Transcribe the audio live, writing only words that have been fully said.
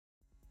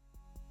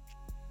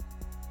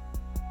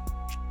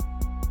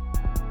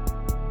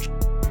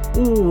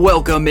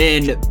Welcome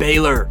in,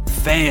 Baylor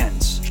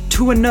fans,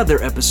 to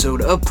another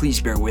episode of Please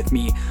Bear With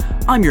Me.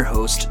 I'm your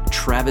host,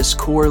 Travis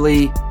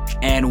Corley,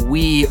 and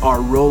we are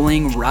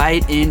rolling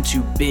right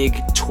into Big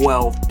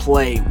 12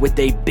 play with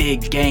a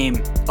big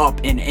game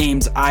up in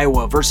Ames,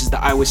 Iowa versus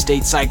the Iowa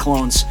State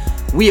Cyclones.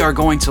 We are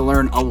going to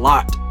learn a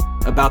lot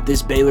about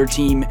this Baylor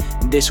team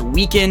this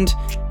weekend,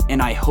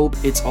 and I hope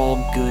it's all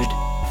good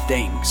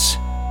things.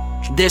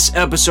 This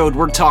episode,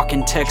 we're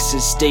talking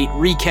Texas State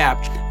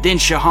recap. Then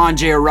Shahan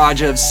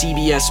Jayaraja of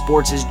CBS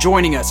Sports is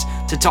joining us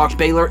to talk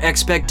Baylor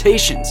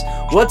expectations.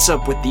 What's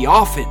up with the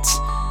offense?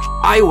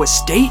 Iowa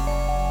State?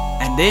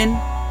 And then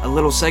a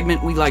little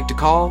segment we like to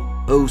call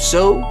Oh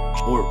So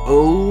or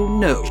Oh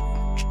No.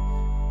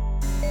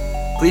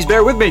 Please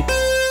bear with me.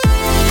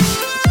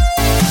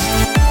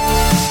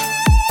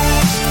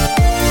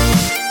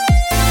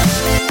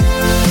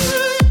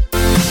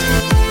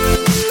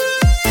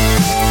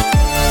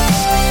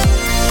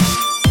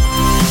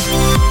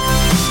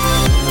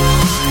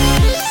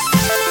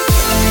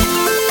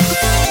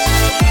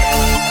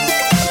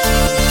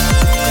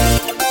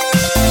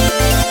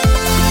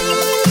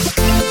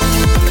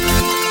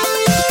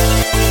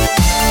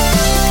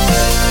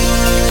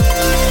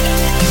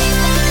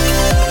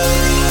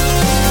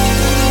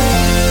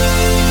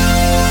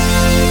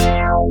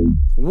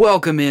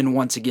 Welcome in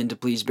once again to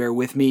Please Bear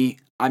With Me.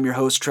 I'm your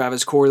host,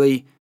 Travis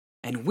Corley,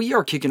 and we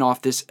are kicking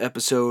off this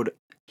episode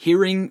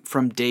hearing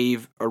from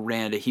Dave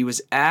Aranda. He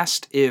was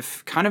asked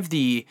if kind of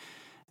the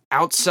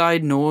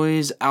outside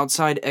noise,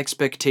 outside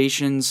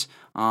expectations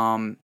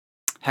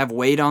have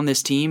weighed on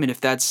this team, and if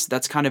that's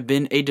kind of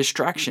been a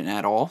distraction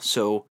at all.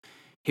 So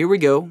here we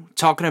go,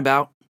 talking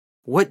about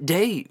what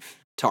Dave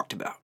talked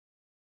about.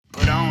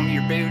 Put on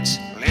your boots,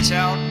 let's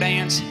all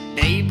dance.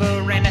 Dave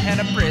Aranda had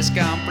a press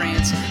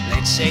conference.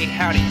 Let's say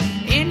howdy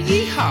and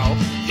yee-haw.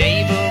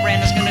 Dave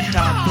Aranda's gonna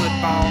talk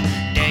football.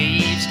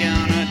 Dave's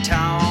gonna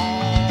talk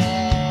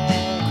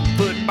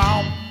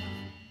football.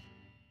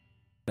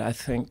 I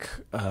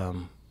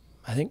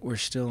think we're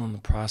still in the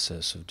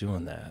process of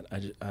doing that.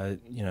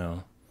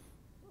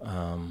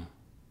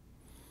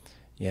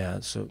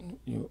 So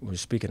we're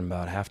speaking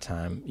about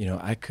halftime.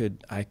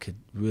 I could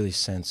really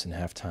sense in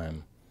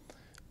halftime.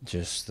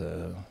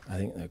 I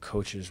think the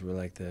coaches were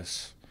like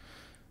this,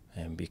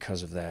 and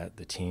because of that,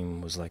 the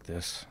team was like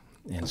this.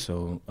 And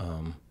so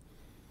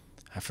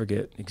I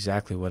forget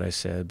exactly what I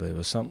said, but it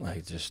was something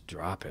like, just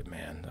drop it,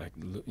 man.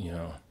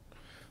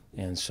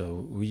 And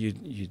so you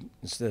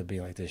instead of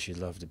being like this, you'd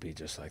love to be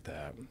just like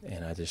that.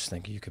 And I just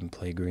think you can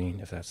play green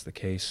if that's the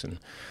case. And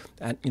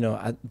I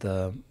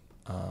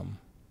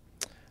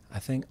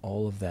think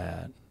all of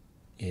that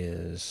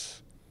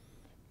is,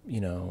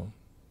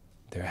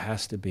 there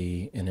has to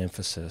be an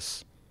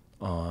emphasis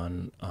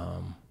on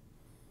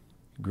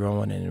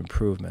growing and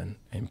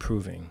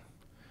improving,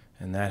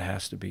 and that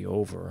has to be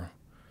over,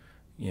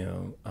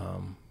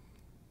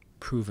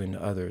 proving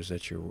to others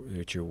that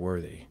you're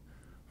worthy,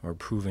 or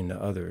proving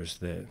to others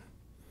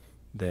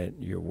that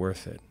you're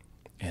worth it.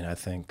 And I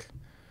think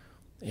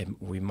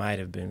we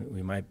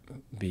might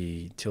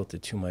be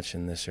tilted too much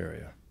in this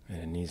area,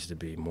 and it needs to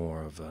be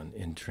more of an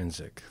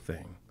intrinsic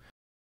thing.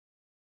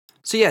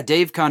 So yeah,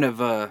 Dave kind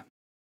of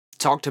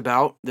talked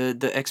about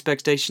the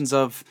expectations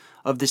of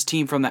this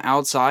team from the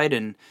outside,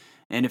 and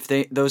if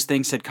those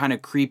things had kind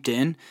of creeped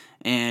in.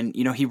 And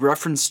he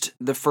referenced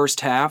the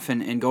first half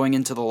and going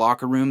into the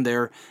locker room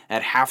there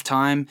at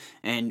halftime,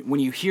 and when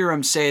you hear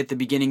him say at the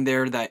beginning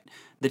there that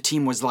the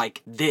team was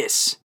like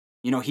this,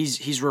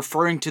 he's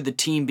referring to the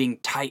team being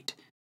tight.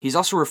 He's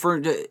also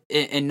referring to,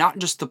 and not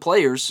just the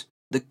players,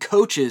 the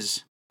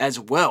coaches as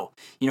well.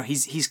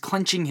 He's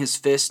clenching his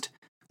fist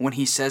when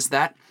he says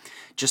that,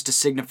 just to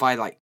signify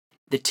like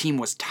the team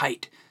was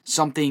tight.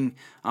 Something,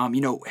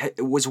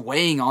 was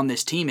weighing on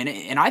this team.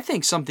 And I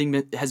think something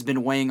that has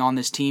been weighing on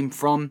this team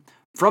from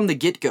the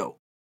get-go.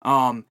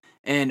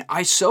 And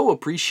I so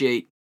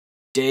appreciate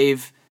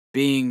Dave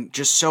being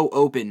just so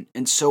open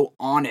and so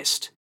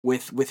honest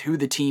with who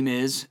the team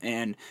is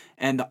and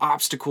the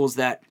obstacles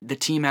that the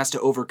team has to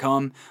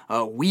overcome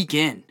week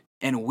in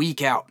and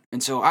week out.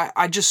 And so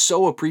I just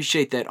so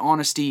appreciate that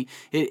honesty.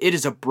 It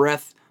is a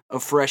breath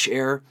of fresh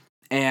air.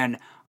 And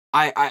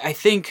I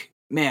think,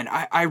 man,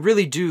 I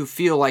really do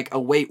feel like a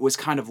weight was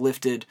kind of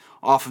lifted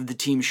off of the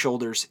team's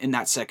shoulders in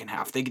that second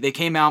half. They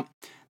came out,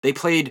 they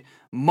played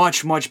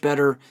much, much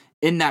better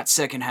in that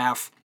second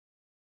half.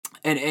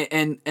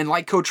 And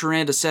like Coach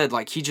Aranda said,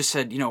 like he just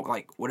said,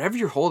 whatever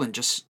you're holding,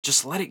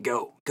 just let it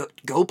go.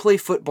 Go play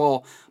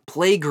football,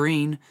 play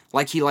green,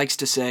 like he likes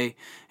to say.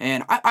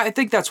 And I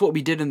think that's what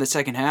we did in the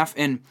second half.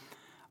 And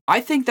I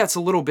think that's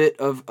a little bit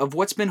of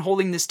what's been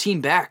holding this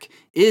team back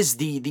is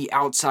the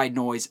outside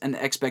noise and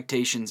the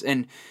expectations.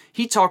 And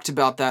he talked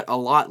about that a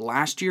lot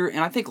last year, and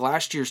I think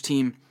last year's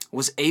team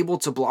was able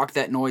to block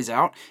that noise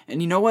out.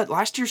 And you know what?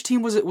 Last year's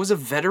team was a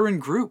veteran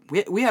group.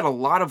 We had a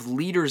lot of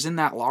leaders in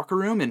that locker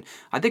room, and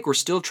I think we're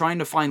still trying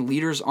to find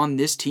leaders on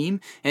this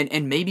team,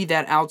 and maybe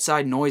that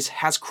outside noise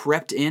has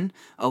crept in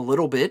a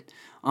little bit.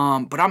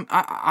 But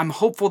I'm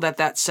hopeful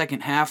that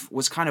second half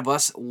was kind of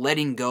us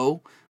letting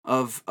go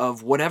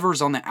of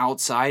whatever's on the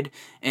outside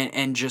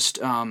and just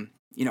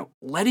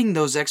letting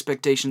those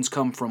expectations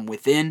come from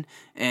within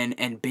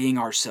and being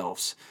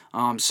ourselves.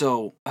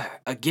 So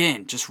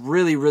again, just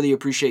really, really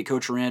appreciate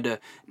Coach Aranda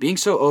being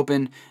so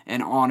open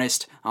and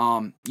honest.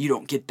 You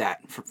don't get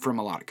that from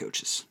a lot of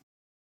coaches.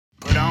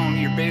 Put on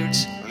your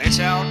boots, let's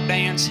out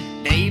dance.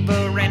 Dave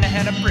Aranda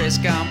had a press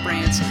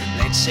conference.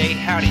 Let's say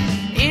howdy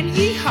and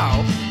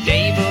yeehaw.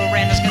 Dave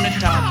Aranda's gonna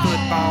talk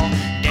football.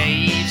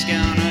 Dave's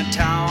gonna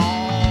talk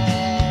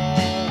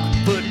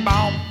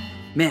football.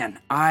 Man,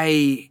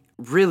 I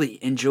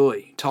really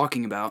enjoy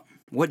talking about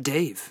what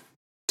Dave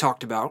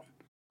talked about.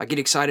 I get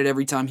excited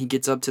every time he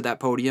gets up to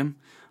that podium.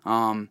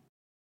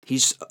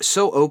 He's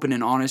so open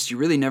and honest. You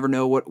really never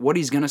know what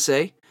he's gonna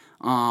say.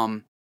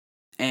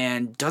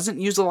 And doesn't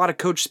use a lot of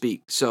coach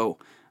speak. So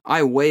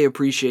I way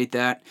appreciate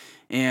that.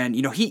 And,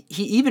 he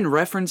even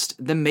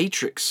referenced The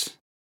Matrix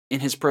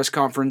in his press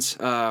conference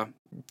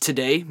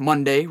today,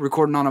 Monday,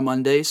 recording on a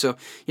Monday. So,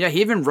 yeah,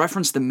 he even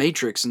referenced The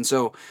Matrix. And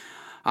so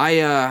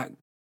I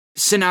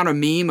sent out a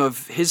meme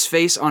of his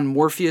face on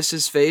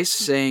Morpheus's face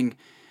saying,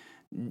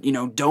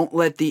 don't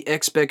let the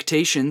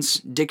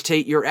expectations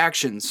dictate your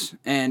actions.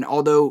 And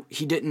although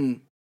he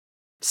didn't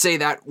say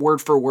that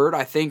word for word,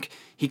 I think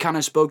he kind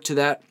of spoke to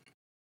that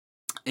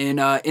in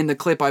the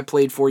clip I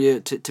played for you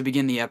to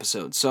begin the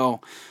episode. So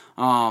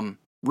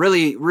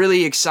really,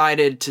 really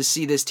excited to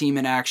see this team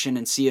in action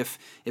and see if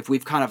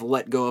we've kind of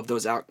let go of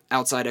those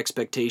outside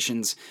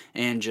expectations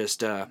and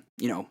just,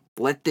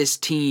 let this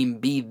team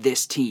be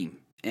this team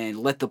and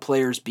let the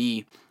players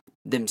be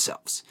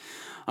themselves.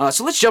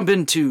 So let's jump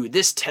into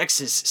this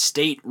Texas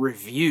State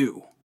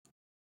review.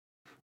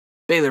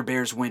 Baylor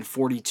Bears win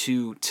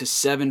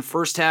 42-7.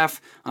 First half,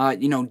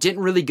 didn't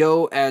really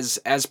go as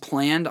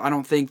planned. I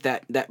don't think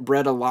that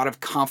bred a lot of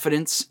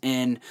confidence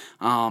in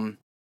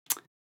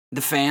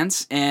the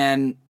fans.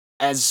 And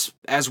as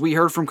we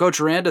heard from Coach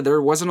Aranda,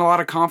 there wasn't a lot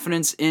of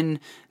confidence in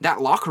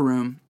that locker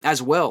room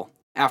as well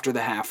after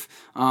the half.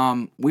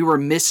 We were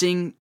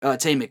missing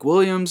Tay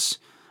McWilliams,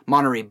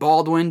 Monterey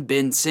Baldwin,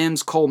 Ben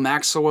Sims, Cole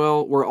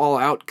Maxwell were all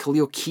out.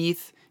 Khalil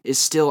Keith is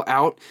still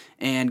out,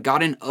 and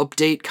got an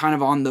update kind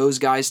of on those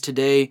guys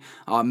today.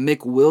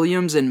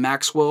 McWilliams and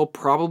Maxwell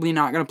probably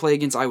not going to play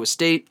against Iowa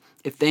State.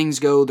 If things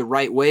go the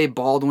right way,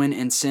 Baldwin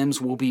and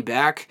Sims will be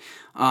back.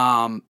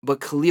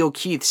 But Khalil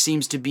Keith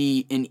seems to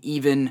be an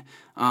even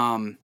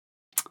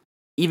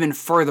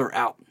further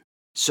out.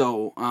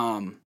 So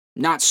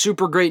not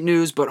super great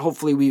news, but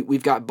hopefully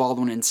we've got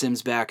Baldwin and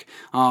Sims back.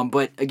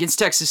 But against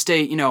Texas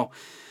State, we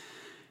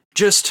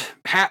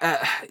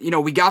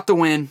got the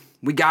win.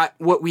 We got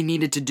what we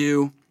needed to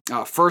do.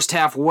 First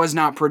half was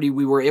not pretty.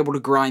 We were able to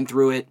grind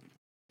through it.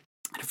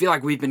 I feel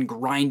like we've been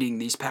grinding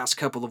these past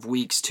couple of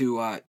weeks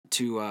to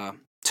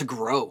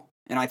grow,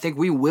 and I think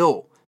we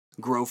will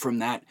grow from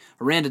that.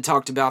 Aranda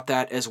talked about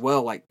that as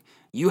well. Like,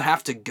 you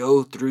have to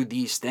go through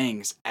these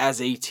things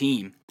as a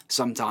team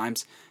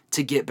sometimes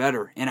to get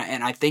better, and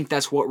I think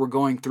that's what we're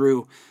going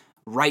through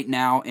right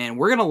now. And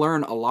we're gonna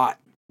learn a lot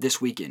this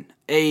weekend.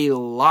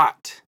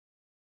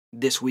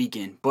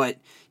 But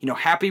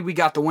happy we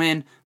got the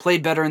win,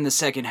 played better in the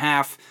second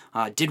half.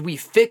 Did we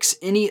fix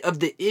any of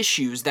the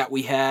issues that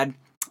we had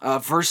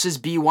versus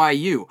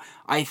BYU?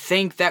 I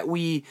think that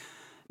we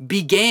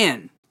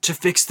began to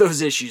fix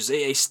those issues,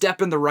 a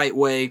step in the right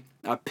way.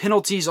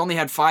 Penalties, only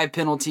had 5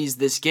 penalties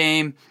this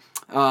game.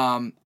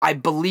 I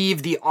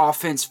believe the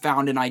offense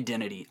found an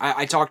identity.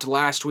 I talked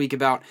last week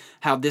about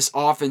how this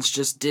offense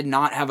just did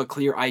not have a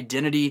clear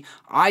identity.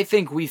 I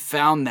think we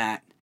found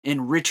that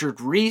in Richard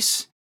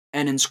Reese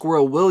and in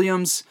Squirrel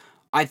Williams.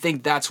 I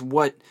think that's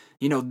what,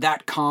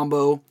 that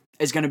combo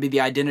is going to be the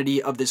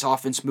identity of this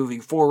offense moving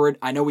forward.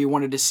 I know we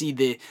wanted to see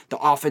the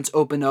offense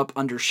open up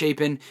under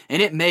Shapen,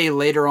 and it may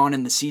later on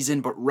in the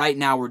season, but right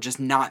now we're just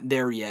not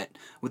there yet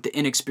with the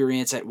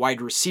inexperience at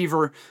wide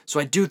receiver. So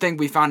I do think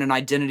we found an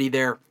identity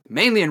there,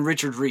 mainly in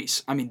Richard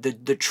Reese. I mean,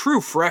 the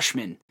true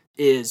freshman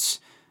is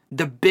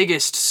the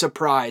biggest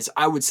surprise,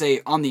 I would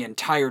say, on the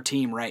entire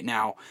team right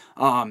now.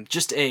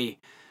 Just a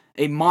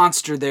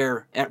monster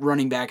there at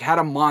running back, had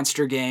a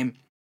monster game.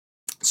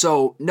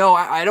 So, no,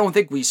 I don't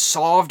think we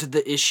solved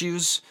the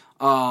issues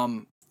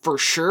for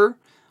sure,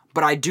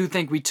 but I do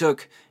think we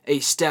took a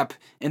step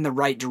in the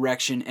right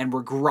direction, and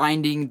we're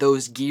grinding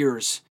those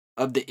gears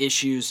of the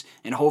issues,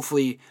 and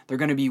hopefully they're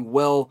going to be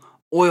well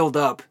oiled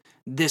up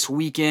this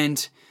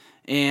weekend.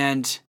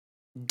 And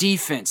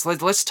defense,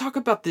 let's talk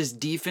about this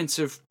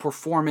defensive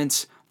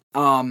performance.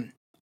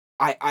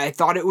 I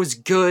thought it was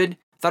good.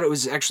 Thought it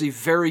was actually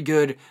very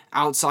good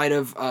outside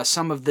of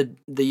some of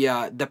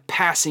the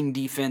passing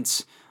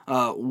defense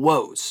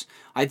woes.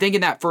 I think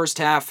in that first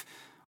half,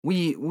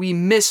 we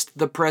missed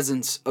the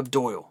presence of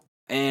Doyle.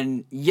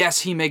 And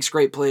yes, he makes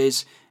great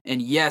plays,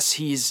 and yes,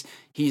 he's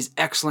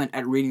excellent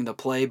at reading the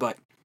play, but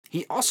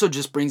he also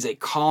just brings a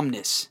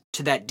calmness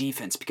to that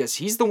defense because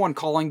he's the one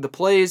calling the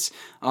plays.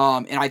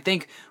 And I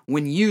think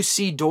when you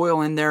see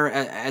Doyle in there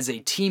as a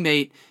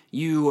teammate,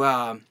 you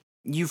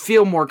you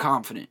feel more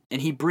confident.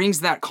 And he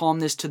brings that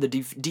calmness to the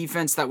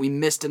defense that we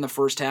missed in the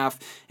first half.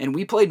 And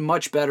we played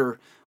much better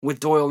with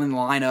Doyle in the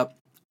lineup,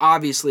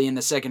 obviously in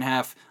the second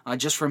half,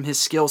 just from his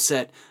skill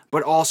set,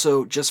 but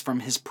also just from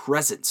his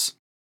presence.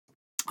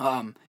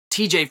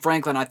 TJ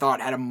Franklin, I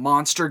thought, had a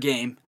monster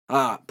game.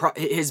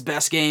 His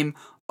best game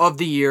of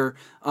the year,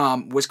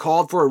 was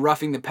called for a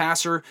roughing the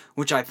passer,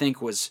 which I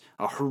think was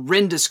a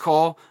horrendous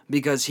call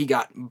because he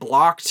got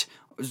blocked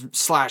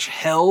 /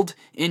 held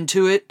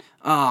into it.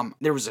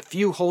 There was a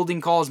few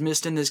holding calls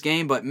missed in this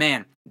game, but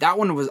man, that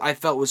one I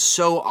felt was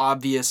so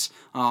obvious.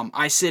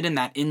 I sit in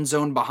that end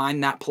zone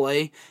behind that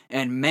play,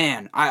 and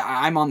man,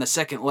 I'm on the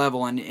second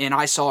level, and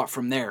I saw it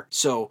from there.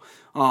 So,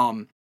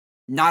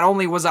 not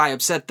only was I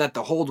upset that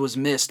the hold was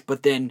missed,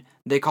 but then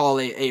they call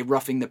a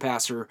roughing the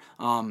passer,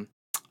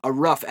 a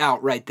rough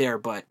out right there.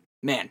 But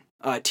man,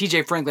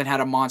 TJ Franklin had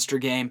a monster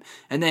game,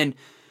 and then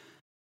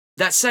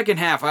that second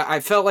half, I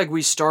felt like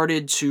we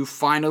started to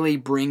finally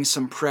bring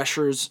some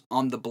pressures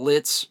on the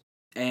blitz,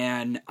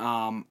 and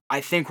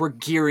I think we're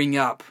gearing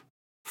up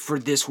for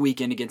this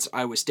weekend against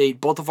Iowa State.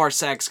 Both of our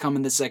sacks come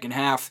in the second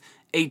half,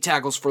 8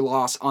 tackles for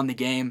loss on the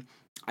game.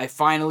 I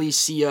finally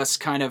see us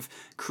kind of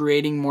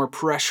creating more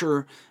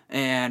pressure,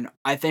 and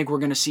I think we're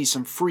going to see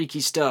some freaky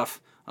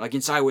stuff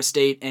against Iowa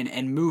State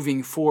and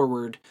moving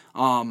forward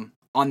on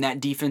that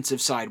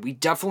defensive side. We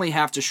definitely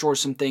have to shore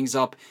some things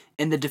up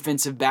in the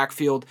defensive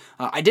backfield.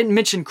 I didn't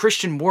mention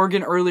Christian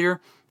Morgan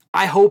earlier.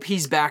 I hope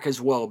he's back as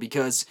well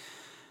because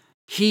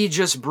he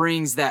just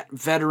brings that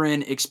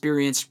veteran,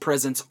 experienced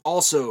presence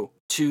also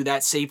to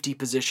that safety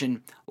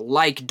position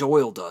like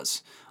Doyle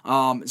does.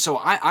 So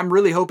I'm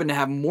really hoping to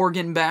have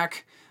Morgan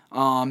back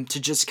to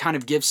just kind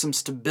of give some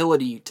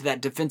stability to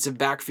that defensive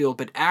backfield.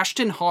 But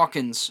Ashton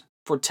Hawkins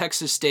for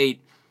Texas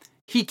State,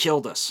 he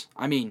killed us.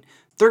 I mean,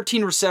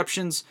 13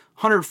 receptions,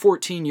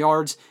 114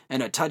 yards,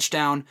 and a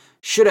touchdown.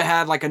 Should have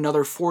had like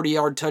another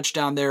 40-yard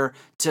touchdown there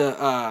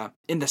to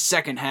in the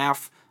second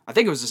half. I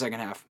think it was the second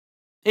half.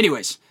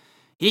 Anyways,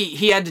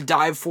 he had to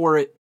dive for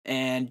it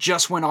and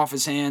just went off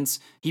his hands.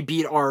 He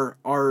beat our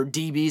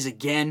DBs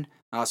again.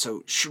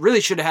 So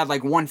really should have had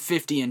like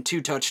 150 and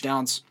 2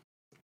 touchdowns.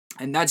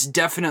 And that's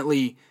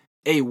definitely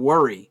a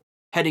worry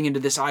heading into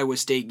this Iowa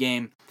State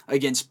game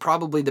against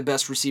probably the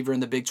best receiver in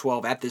the Big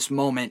 12 at this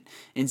moment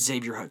in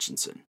Xavier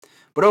Hutchinson.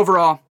 But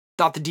overall,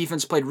 thought the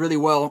defense played really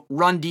well.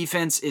 Run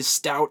defense is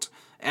stout,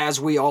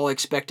 as we all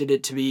expected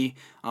it to be.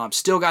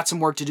 Still got some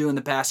work to do in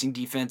the passing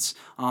defense,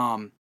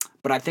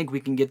 but I think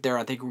we can get there.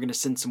 I think we're going to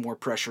send some more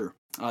pressure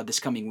this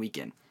coming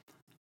weekend.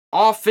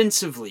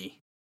 Offensively,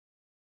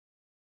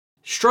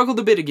 struggled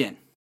a bit again.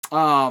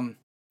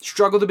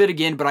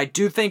 But I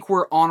do think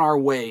we're on our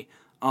way.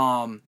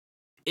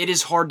 It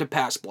is hard to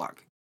pass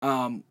block,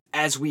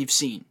 as we've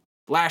seen.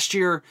 Last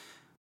year,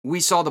 we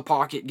saw the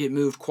pocket get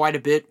moved quite a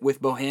bit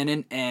with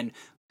Bohannon, and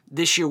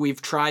this year we've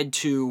tried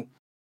to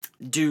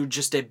do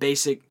just a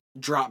basic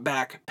drop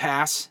back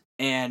pass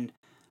and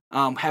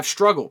have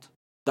struggled.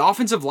 The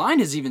offensive line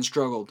has even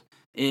struggled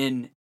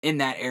in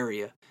that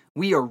area.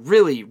 We are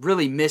really,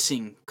 really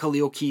missing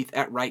Khalil Keith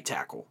at right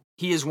tackle.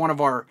 He is one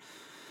of our...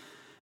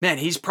 Man,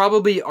 he's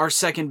probably our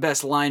second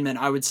best lineman,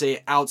 I would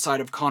say,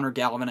 outside of Connor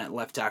Gallivan at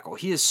left tackle.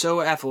 He is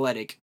so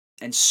athletic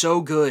and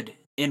so good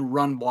in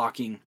run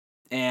blocking.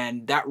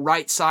 And that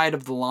right side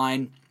of the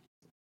line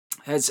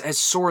has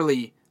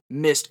sorely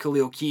missed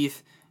Khalil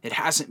Keith. It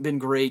hasn't been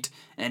great,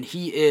 and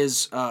he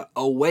is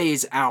a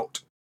ways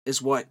out,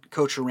 is what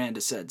Coach Aranda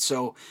said.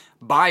 So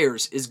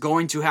Byers is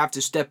going to have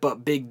to step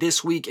up big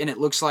this week, and it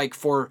looks like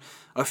for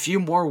a few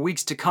more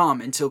weeks to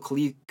come until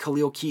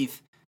Khalil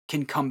Keith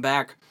can come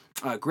back.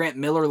 Grant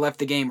Miller left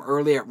the game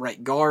early at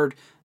right guard.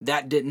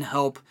 That didn't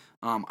help.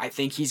 I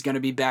think he's going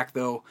to be back,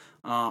 though.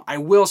 I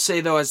will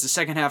say, though, as the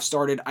second half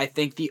started, I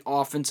think the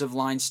offensive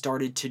line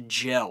started to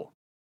gel.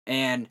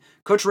 And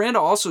Coach Aranda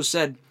also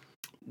said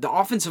the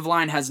offensive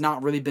line has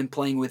not really been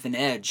playing with an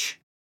edge.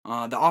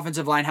 The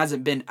offensive line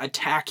hasn't been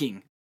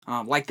attacking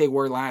like they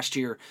were last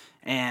year.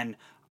 And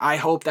I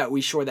hope that we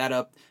shore that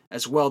up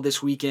as well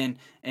this weekend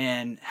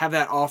and have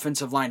that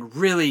offensive line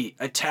really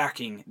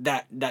attacking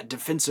that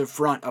defensive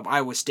front of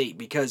Iowa State.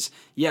 Because,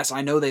 yes,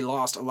 I know they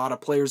lost a lot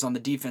of players on the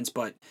defense,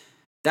 but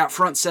that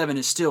front seven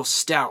is still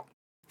stout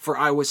for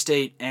Iowa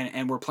State,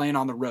 and we're playing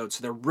on the road.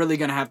 So they're really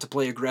going to have to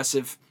play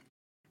aggressive.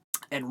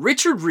 And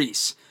Richard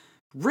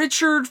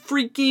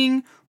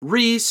freaking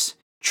Reese,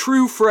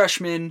 true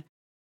freshman.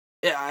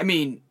 I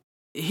mean,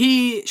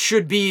 he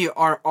should be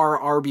our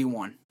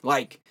RB1.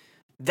 Like,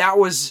 that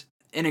was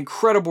an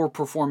incredible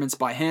performance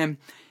by him.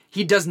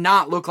 He does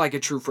not look like a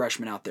true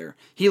freshman out there.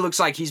 He looks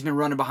like he's been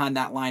running behind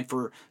that line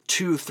for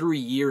 2-3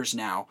 years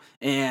now.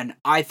 And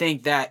I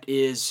think that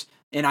is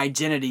an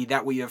identity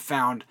that we have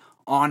found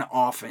on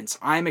offense.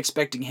 I'm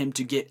expecting him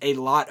to get a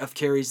lot of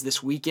carries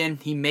this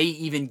weekend. He may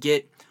even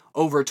get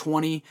over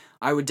 20.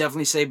 I would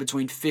definitely say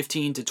between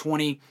 15 to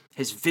 20.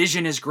 His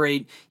vision is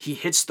great. He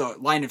hits the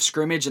line of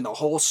scrimmage and the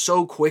hole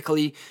so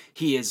quickly.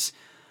 He has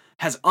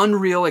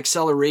unreal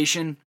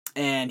acceleration,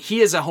 and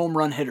he is a home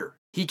run hitter.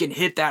 He can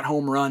hit that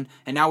home run,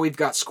 and now we've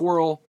got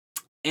Squirrel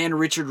and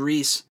Richard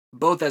Reese,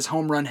 both as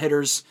home run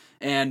hitters.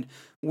 And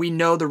we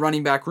know the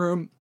running back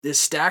room is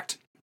stacked.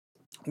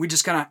 We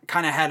just kind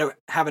of had to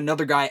have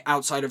another guy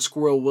outside of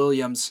Squirrel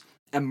Williams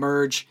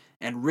emerge,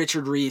 and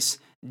Richard Reese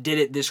did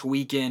it this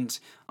weekend.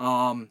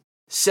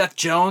 Seth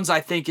Jones, I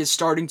think, is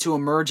starting to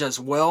emerge as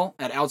well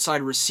at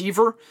outside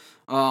receiver.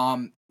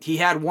 He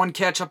had one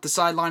catch up the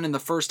sideline in the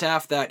first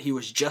half that he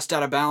was just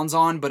out of bounds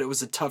on, but it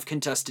was a tough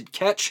contested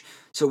catch,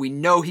 so we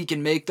know he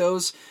can make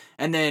those.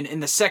 And then in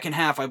the second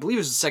half, I believe it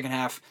was the second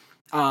half,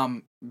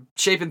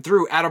 Shapen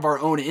threw out of our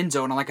own end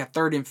zone on like a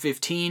 3rd and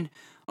 15.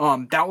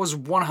 That was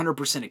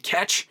 100% a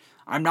catch.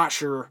 I'm not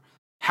sure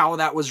how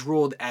that was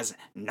ruled as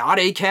not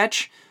a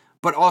catch,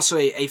 but also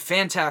a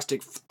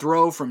fantastic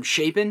throw from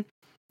Shapen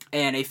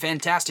and a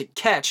fantastic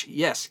catch,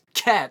 yes,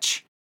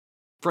 catch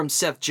from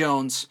Seth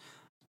Jones.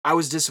 I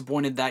was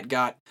disappointed that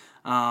got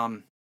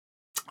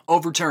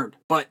overturned.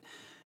 But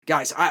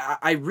guys,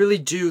 I really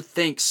do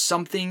think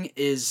something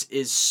is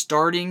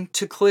starting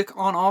to click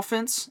on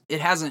offense.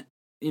 It hasn't,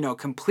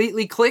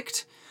 completely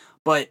clicked,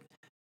 but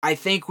I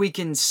think we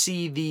can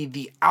see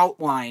the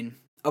outline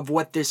of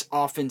what this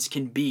offense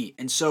can be.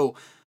 And so,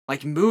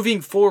 like,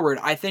 moving forward,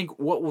 I think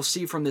what we'll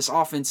see from this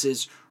offense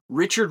is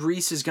Richard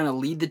Reese is going to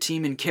lead the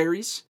team in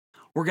carries.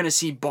 We're going to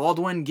see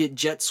Baldwin get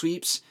jet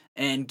sweeps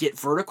and get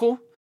vertical.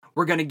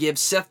 We're going to give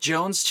Seth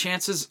Jones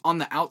chances on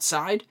the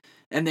outside.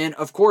 And then,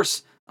 of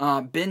course,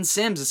 Ben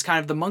Sims is kind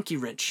of the monkey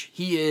wrench.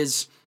 He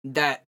is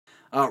that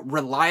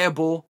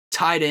reliable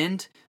tight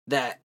end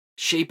that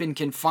Shapen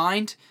can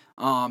find.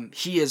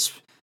 He is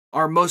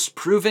our most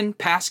proven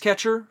pass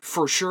catcher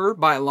for sure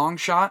by a long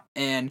shot,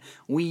 and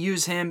we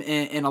use him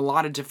in a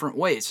lot of different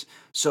ways.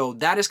 So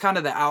that is kind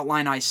of the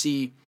outline I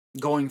see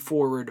going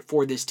forward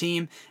for this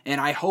team,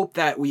 and I hope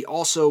that we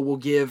also will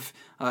give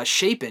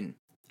Shapen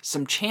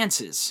some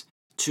chances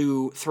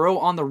to throw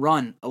on the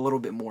run a little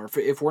bit more.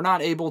 If we're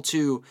not able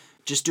to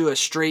just do a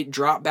straight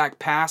drop back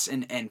pass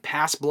and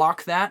pass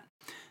block that,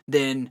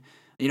 then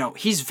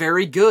he's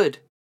very good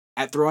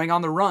at throwing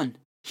on the run.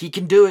 He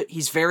can do it.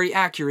 He's very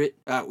accurate.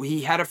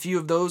 He had a few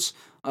of those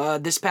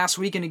this past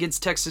weekend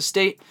against Texas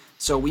State,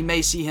 so we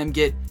may see him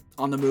get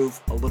on the move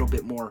a little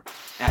bit more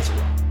as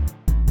well.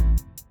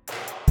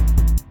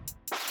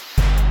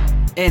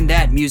 And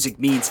that music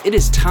means it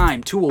is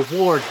time to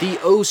award the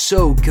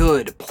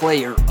oh-so-good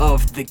player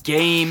of the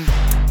game.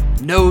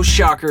 No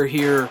shocker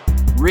here.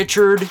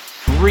 Richard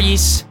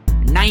Reese,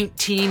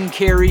 19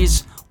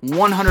 carries,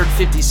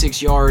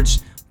 156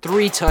 yards,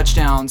 3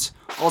 touchdowns,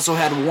 also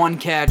had 1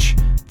 catch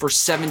for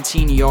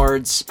 17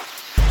 yards.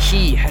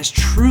 He has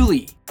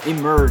truly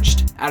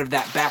emerged out of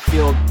that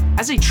backfield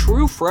as a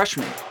true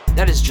freshman.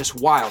 That is just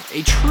wild.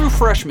 A true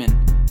freshman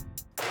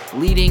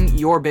leading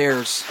your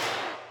Bears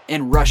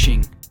and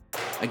rushing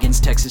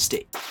against Texas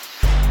State.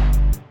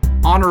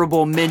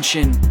 Honorable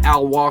mention,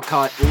 Al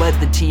Walcott led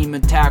the team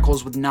in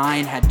tackles with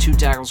 9, had 2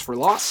 tackles for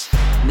loss.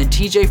 And then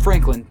TJ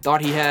Franklin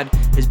thought he had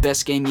his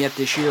best game yet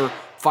this year,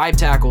 5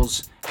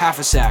 tackles, half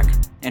a sack,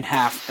 and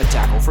half a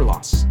tackle for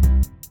loss.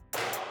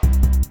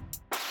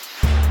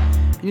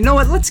 You know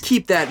what? Let's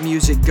keep that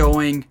music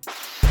going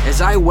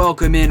as I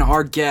welcome in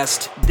our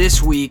guest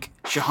this week,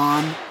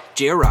 Shehan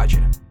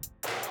Jeyarajah.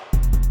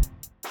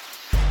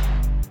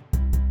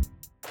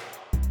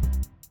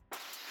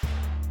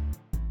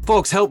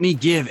 Folks, help me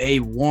give a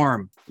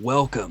warm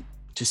welcome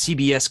to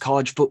CBS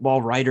college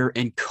football writer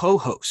and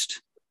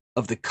co-host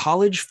of the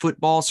College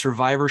Football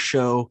Survivor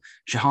Show,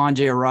 Shehan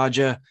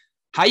Jeyarajah.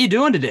 How you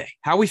doing today?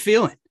 How are we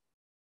feeling?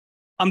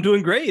 I'm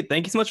doing great.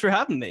 Thank you so much for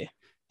having me.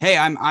 Hey,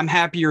 I'm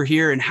happy you're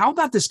here. And how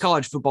about this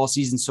college football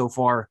season so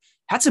far?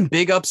 Had some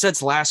big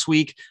upsets last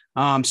week,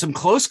 some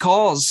close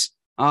calls.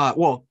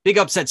 Big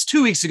upsets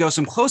 2 weeks ago,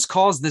 some close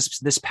calls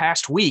this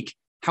past week.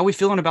 How are we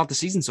feeling about the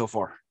season so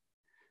far?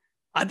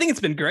 I think it's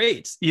been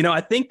great.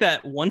 I think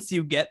that once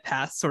you get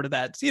past sort of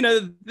that,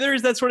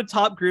 there's that sort of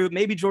top group.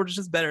 Maybe Georgia's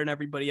just better than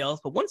everybody else.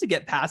 But once you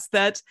get past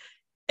that,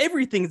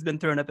 everything's been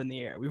thrown up in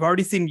the air. We've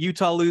already seen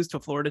Utah lose to a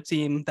Florida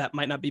team that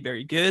might not be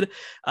very good.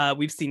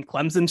 We've seen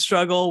Clemson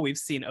struggle. We've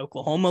seen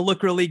Oklahoma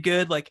look really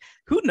good. Like,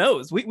 who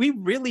knows? We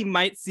really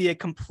might see a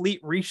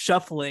complete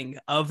reshuffling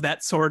of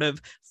that sort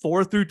of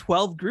 4 through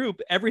 12 group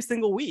every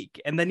single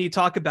week. And then you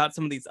talk about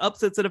some of these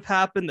upsets that have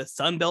happened. The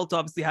Sun Belt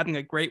obviously having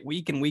a great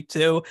week in week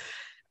 2.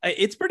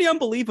 It's pretty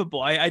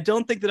unbelievable. I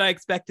don't think that I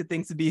expected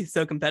things to be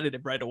so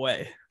competitive right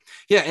away.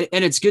 Yeah,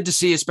 and it's good to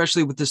see,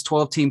 especially with this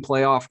 12-team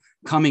playoff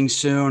coming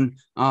soon.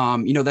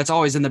 That's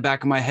always in the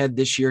back of my head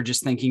this year,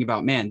 just thinking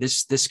about, man,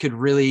 this could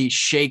really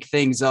shake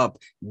things up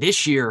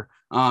this year,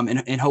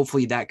 and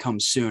hopefully that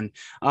comes soon.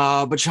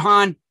 But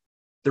Shehan,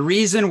 the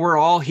reason we're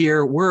all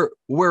here,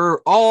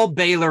 we're all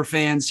Baylor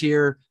fans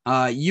here,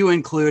 you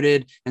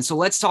included. And so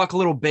let's talk a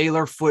little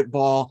Baylor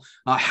football.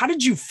 How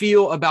did you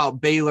feel about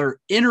Baylor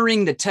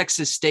entering the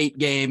Texas State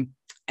game?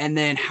 And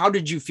then how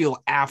did you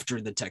feel after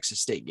the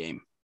Texas State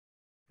game?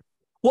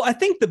 Well, I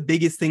think the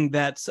biggest thing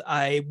that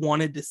I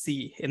wanted to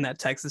see in that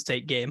Texas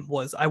State game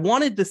was I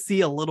wanted to see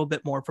a little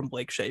bit more from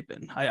Blake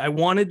Shapen. I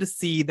wanted to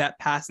see that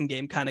passing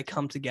game kind of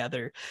come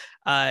together,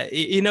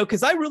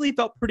 because I really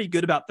felt pretty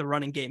good about the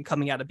running game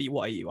coming out of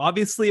BYU.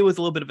 Obviously, it was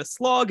a little bit of a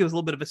slog. It was a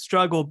little bit of a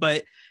struggle,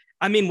 but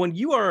I mean, when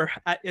you are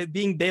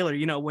being Baylor,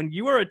 when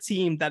you are a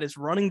team that is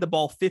running the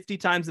ball 50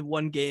 times in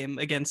one game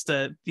against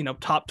a,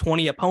 top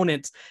 20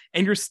 opponents,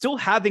 and you're still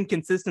having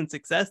consistent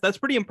success, that's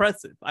pretty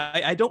impressive.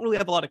 I don't really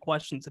have a lot of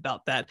questions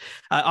about that.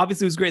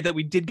 Obviously, it was great that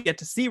we did get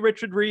to see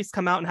Richard Reese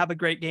come out and have a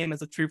great game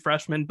as a true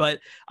freshman,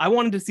 but I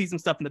wanted to see some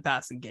stuff in the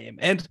passing game.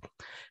 And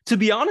to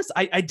be honest,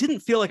 I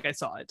didn't feel like I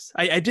saw it.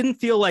 I didn't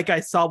feel like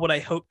I saw what I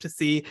hoped to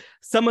see.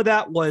 Some of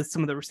that was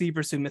some of the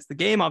receivers who missed the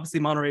game.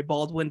 Obviously, Monterey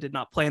Baldwin did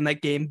not play in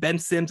that game. Ben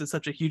Sims is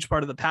such a huge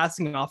part of the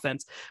passing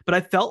offense, but I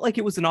felt like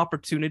it was an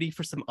opportunity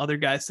for some other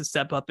guys to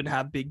step up and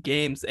have big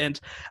games. And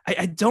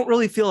I don't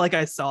really feel like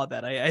I saw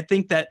that. I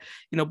think that,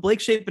 Blake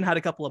Shapen had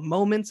a couple of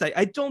moments.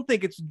 I don't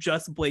think it's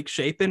just Blake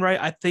Shapen,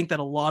 right? I think that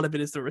a lot of it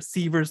is the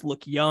receivers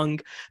look young.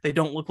 They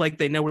don't look like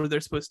they know where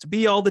they're supposed to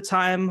be all the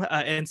time.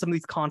 And some of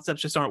these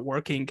concepts just aren't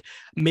working,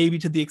 maybe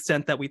to the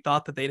extent that we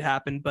thought that they'd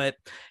happen. But,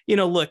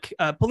 look,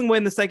 pulling away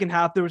in the second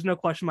half, there was no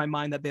question in my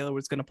mind that Baylor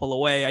was going to pull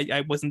away.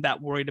 I wasn't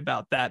that worried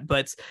about that.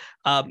 But,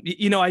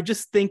 I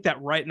just think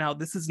that right now,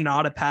 this is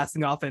not a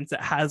passing offense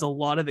that has a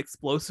lot of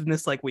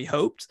explosiveness like we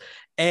hoped.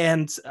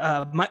 And,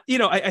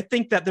 I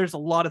think that there's a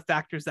lot of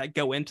factors that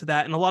go into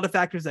that and a lot of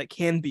factors that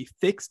can be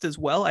fixed as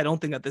well. I don't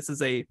think that this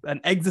is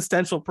an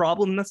existential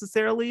problem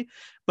necessarily,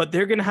 but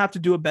they're going to have to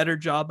do a better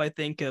job, I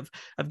think, of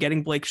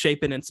getting Blake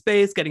Shapen in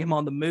space, getting him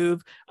on the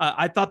move.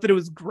 I thought that it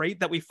was great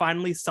that we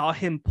finally saw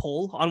him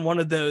pull on one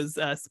of those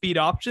speed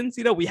options.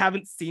 We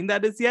haven't seen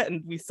that as yet,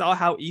 and we saw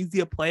how easy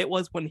a play it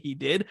was when he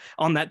did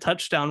on that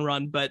touchdown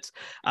run. But,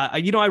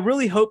 I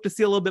really hope to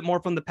see a little bit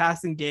more from the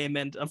passing game,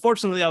 and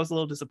unfortunately, I was a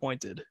little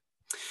disappointed.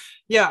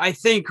 Yeah, I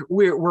think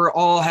we're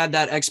all had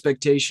that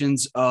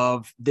expectations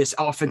of this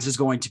offense is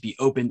going to be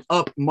opened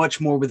up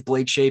much more with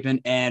Blake Shapen,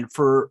 and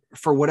for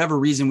whatever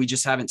reason, we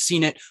just haven't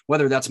seen it,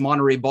 whether that's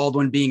Monterey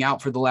Baldwin being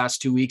out for the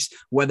last 2 weeks,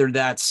 whether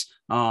that's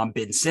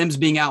Ben Sims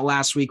being out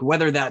last week,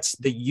 whether that's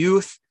the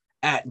youth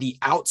at the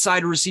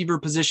outside receiver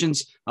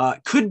positions,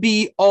 could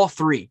be all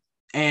three.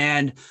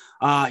 And,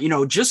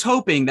 just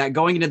hoping that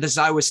going into this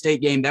Iowa State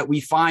game that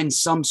we find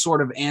some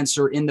sort of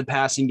answer in the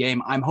passing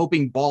game. I'm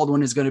hoping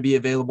Baldwin is going to be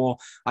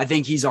available. I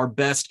think he's our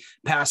best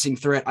passing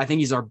threat. I think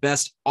he's our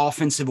best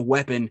offensive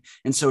weapon.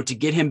 And so to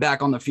get him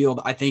back on the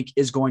field, I think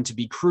is going to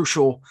be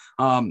crucial.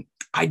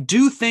 I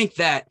do think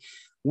that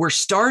we're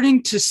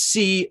starting to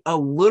see a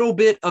little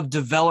bit of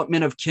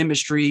development of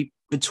chemistry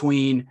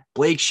between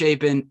Blake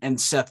Shapen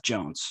and Seth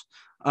Jones.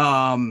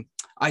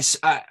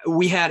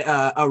 We had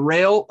a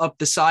rail up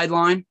the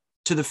sideline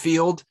to the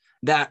field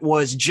that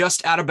was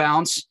just out of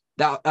bounds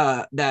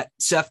that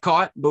Seth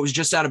caught, but was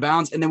just out of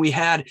bounds. And then we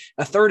had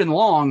a 3rd and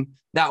long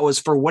that was,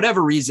 for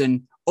whatever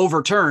reason,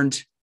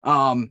 overturned.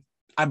 I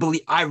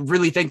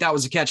really think that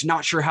was a catch.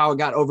 Not sure how it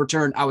got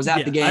overturned. I was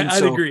at the game.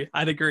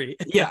 I'd agree.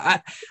 Yeah.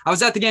 I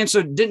was at the game,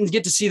 so didn't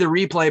get to see the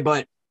replay,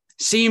 but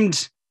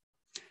seemed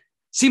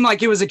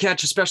like it was a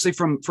catch, especially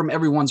from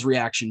everyone's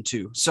reaction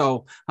too.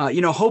 So,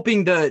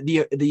 hoping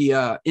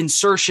the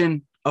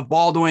insertion of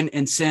Baldwin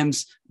and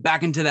Sims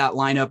back into that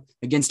lineup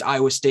against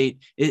Iowa State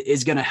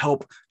is going to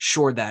help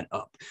shore that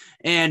up.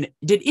 And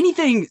did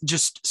anything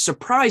just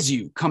surprise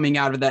you coming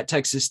out of that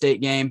Texas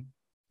State game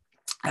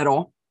at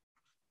all?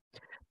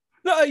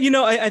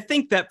 No, I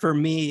think that for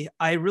me,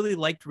 I really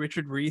liked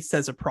Richard Reese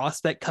as a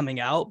prospect coming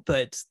out,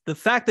 but the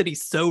fact that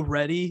he's so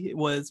ready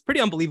was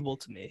pretty unbelievable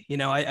to me.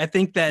 I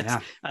think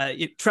that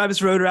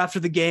Travis Roeder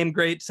after the game,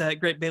 great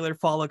Baylor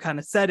follow, kind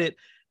of said it.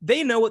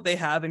 They know what they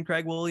have in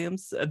Craig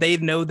Williams. They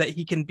know that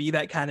he can be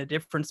that kind of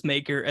difference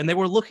maker, and they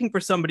were looking for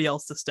somebody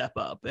else to step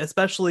up,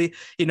 especially,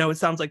 it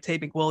sounds like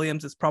Tate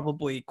McWilliams is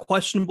probably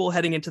questionable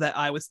heading into that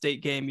Iowa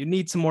State game. You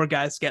need some more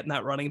guys to get in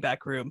that running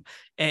back room.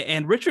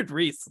 And Richard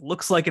Reese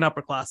looks like an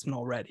upperclassman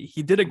already.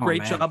 He did a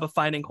great job of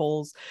finding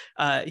holes.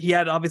 He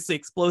had obviously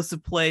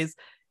explosive plays.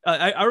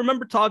 I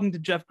remember talking to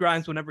Jeff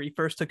Grimes whenever he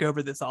first took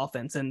over this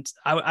offense, and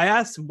I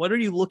asked him, what are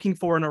you looking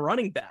for in a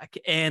running back?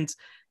 And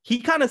he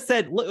kind of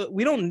said, look,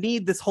 we don't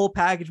need this whole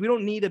package. We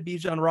don't need a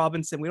Bijan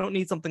Robinson. We don't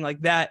need something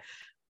like that.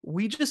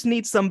 We just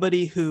need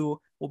somebody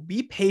who will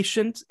be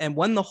patient, and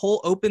when the hole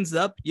opens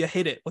up, you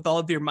hit it with all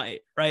of your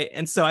might, right?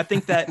 And so I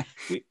think that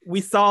we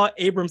saw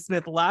Abram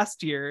Smith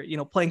last year,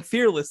 playing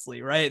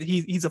fearlessly, right?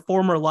 He's a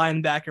former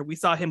linebacker. We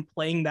saw him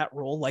playing that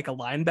role like a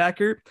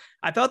linebacker.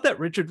 I thought that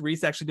Richard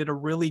Reese actually did a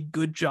really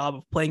good job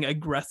of playing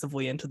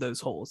aggressively into those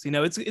holes.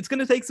 It's going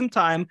to take some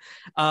time.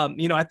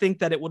 I think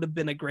that it would have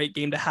been a great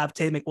game to have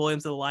Tate McWilliams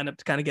in the lineup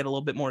to kind of get a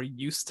little bit more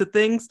used to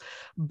things.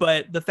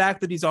 But the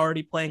fact that he's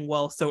already playing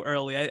well so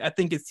early, I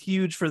think is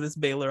huge for this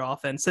Baylor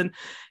offense. And,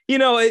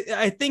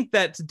 I think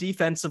that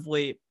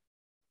defensively,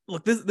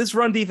 look, this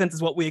run defense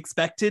is what we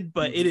expected,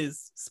 but it Mm-hmm.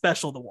 is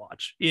special to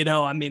watch.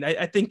 I mean,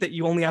 I think that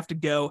you only have to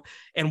go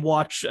and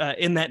watch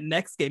in that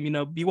next game.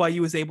 BYU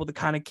was able to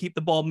kind of keep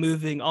the ball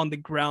moving on the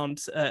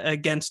ground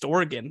against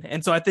Oregon,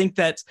 and so I think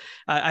that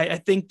I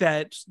think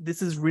that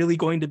this is really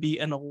going to be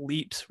an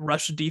elite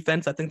rush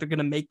defense. I think they're going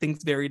to make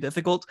things very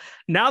difficult.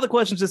 Now the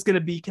question is just going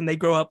to be, can they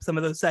grow up some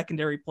of those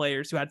secondary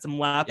players who had some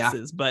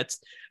lapses? Yeah.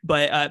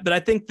 But I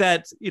think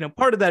that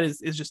part of that is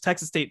just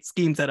Texas State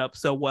schemes that up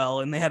so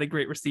well, and they had a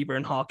great receiver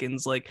in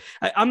Hawkins. Like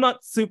I'm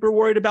not super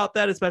worried about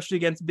that, especially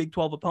against Big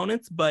 12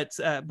 opponents. But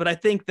I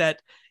think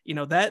that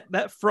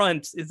that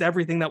front is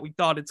everything that we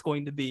thought it's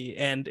going to be,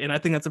 and I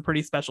think that's a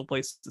pretty special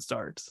place to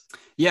start.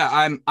 Yeah,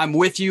 I'm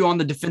with you on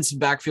the defensive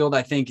backfield.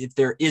 I think if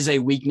there is a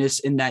weakness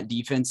in that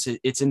defense,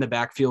 it's in the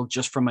backfield,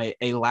 just from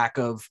a lack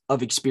of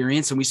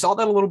experience, and we saw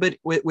that a little bit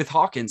with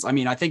Hawkins. I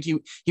mean, I think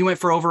he went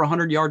for over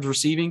 100 yards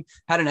receiving,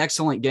 had an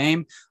excellent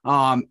game,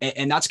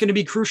 and that's going to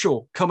be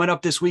crucial coming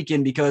up this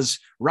weekend, because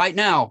right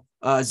now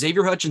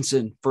Xavier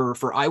Hutchinson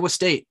for Iowa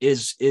State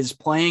is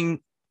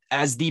playing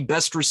as the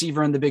best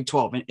receiver in the Big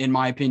 12, in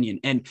my opinion.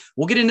 And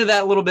we'll get into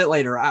that a little bit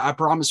later. I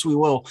promise we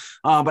will.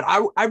 But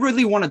I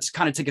really wanted to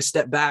kind of take a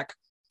step back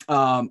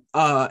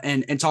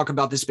and talk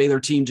about this Baylor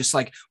team. Just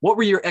like, what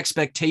were your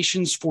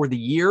expectations for the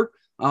year?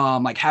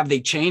 Like, have they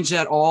changed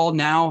at all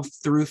now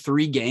through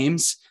 3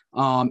 games?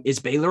 Is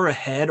Baylor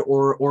ahead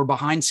or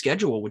behind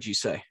schedule, would you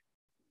say?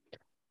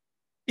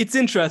 It's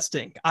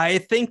interesting. I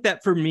think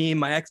that for me,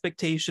 my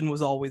expectation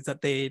was always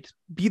that they'd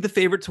be the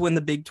favorite to win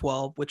the Big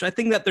 12, which I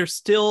think that they're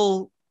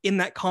still in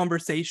that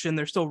conversation.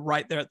 They're still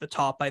right there at the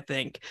top, I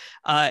think.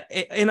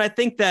 And I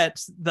think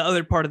that the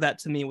other part of that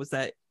to me was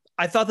that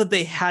I thought that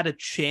they had a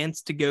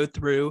chance to go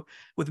through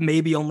with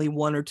maybe only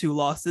 1 or 2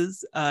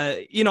 losses.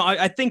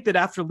 I think that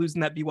after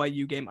losing that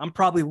BYU game, I'm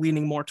probably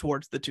leaning more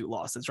towards the 2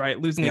 losses, right?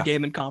 Losing a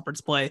game in conference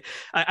play.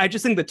 I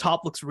just think the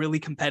top looks really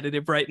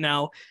competitive right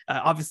now.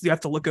 Obviously, you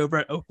have to look over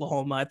at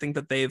Oklahoma. I think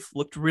that they've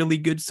looked really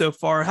good so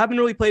far. Haven't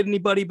really played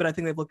anybody, but I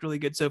think they've looked really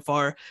good so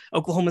far.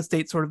 Oklahoma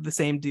State, sort of the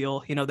same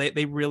deal.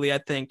 They really, I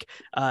think,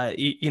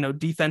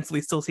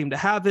 defensively still seem to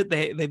have it.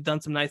 They've done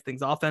some nice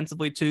things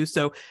offensively too.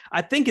 So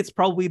I think it's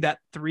probably that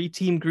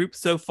 3-team group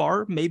so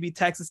far. Maybe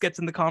Texas gets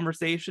in the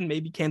conversation.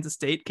 Maybe Kansas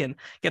State can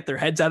get their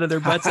heads out of their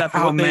butts after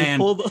what they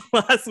pulled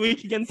last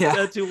week against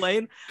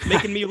Tulane,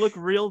 making me look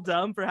real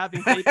dumb for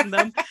having faith in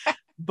them.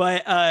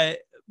 But I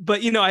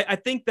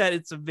think that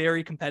it's a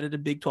very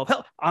competitive Big 12.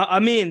 Hell, I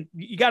mean,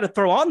 you got to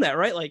throw on that,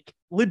 right? Like,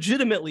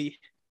 legitimately,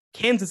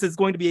 Kansas is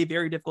going to be a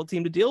very difficult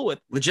team to deal with.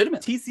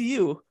 Legitimate.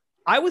 TCU,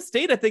 Iowa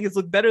State, I think, has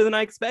looked better than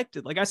I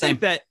expected. Like, I think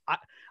that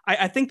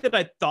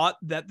I thought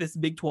that this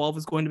Big 12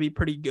 was going to be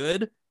pretty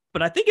good,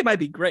 but I think it might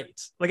be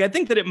great. Like, I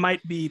think that it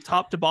might be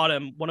top to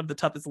bottom one of the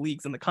toughest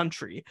leagues in the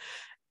country.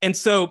 And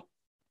so,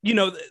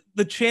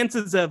 the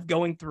chances of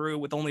going through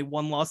with only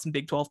 1 loss in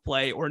Big 12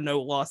 play or no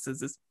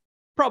losses is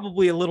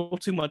probably a little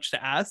too much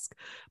to ask,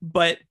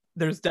 but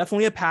there's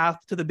definitely a path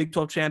to the Big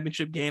 12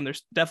 championship game.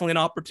 There's definitely an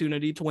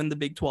opportunity to win the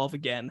Big 12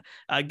 again,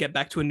 get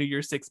back to a New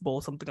Year's Six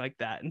bowl, something like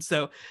that. And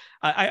so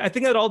I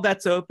think that all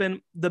that's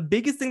open. The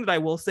biggest thing that I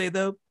will say,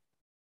 though,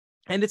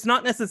 and it's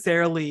not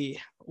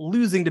necessarily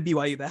losing to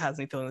BYU that has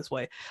me feeling this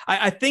way.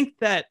 I think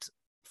that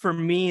for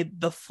me,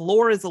 the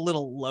floor is a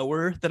little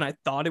lower than I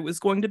thought it was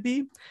going to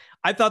be.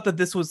 I thought that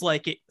this was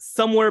like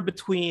somewhere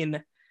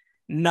between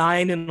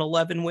 9 and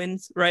 11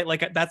 wins, right?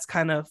 Like, that's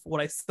kind of what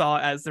I saw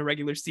as the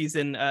regular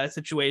season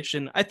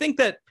situation. I think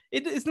that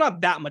it's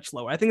not that much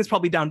lower. I think it's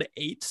probably down to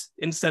 8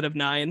 instead of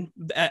 9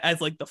 as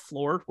like the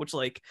floor, which,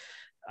 like,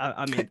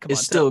 I mean, come on,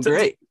 it's still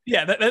great.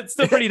 Yeah, that's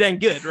still pretty dang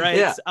good, right?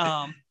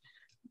 Yeah.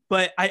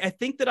 But I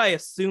think that I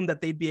assumed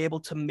that they'd be able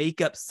to make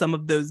up some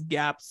of those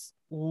gaps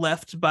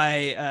left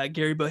by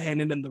Gary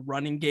Bohannon in the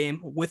running game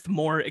with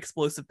more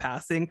explosive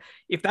passing.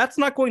 If that's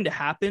not going to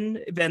happen,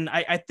 then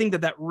I think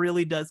that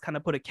really does kind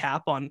of put a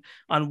cap on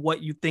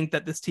what you think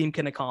that this team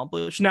can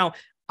accomplish. Now,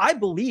 I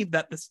believe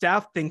that the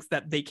staff thinks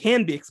that they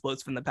can be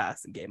explosive in the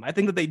passing game. I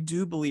think that they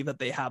do believe that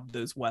they have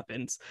those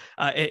weapons.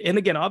 And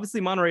again,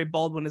 obviously, Monterey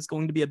Baldwin is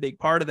going to be a big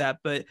part of that,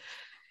 but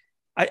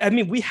I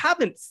mean, we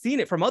haven't seen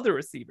it from other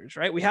receivers,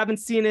 right? We haven't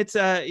seen it.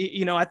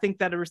 I think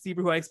that a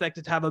receiver who I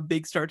expected to have a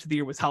big start to the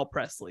year was Hal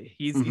Presley.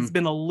 He's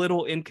been a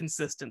little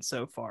inconsistent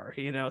so far.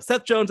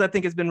 Seth Jones, I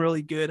think, has been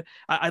really good.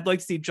 I'd like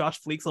to see Josh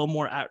Fleeks a little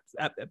more at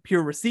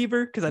pure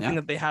receiver, because I think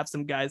that they have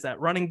some guys at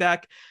running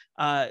back.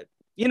 A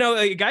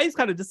guy who's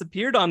kind of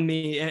disappeared on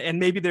me, and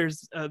maybe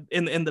there's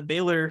in the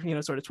Baylor,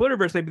 sort of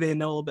Twitterverse, maybe they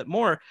know a little bit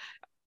more.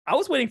 I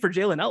was waiting for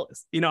Jalen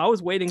Ellis. I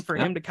was waiting for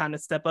him to kind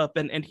of step up,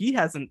 and he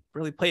hasn't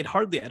really played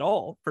hardly at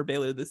all for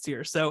Baylor this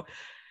year. So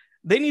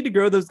they need to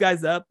grow those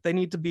guys up. They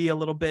need to be a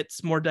little bit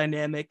more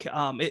dynamic.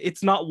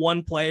 It's not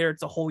one player,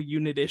 it's a whole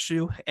unit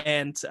issue.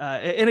 And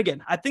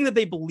again, I think that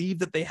they believe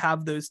that they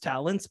have those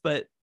talents,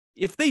 but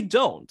if they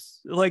don't,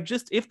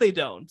 if they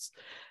don't,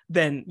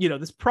 then,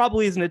 this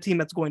probably isn't a team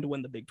that's going to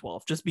win the Big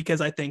 12, just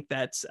because I think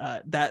that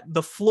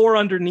the floor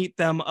underneath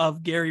them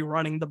of Gary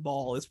running the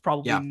ball is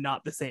probably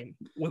not the same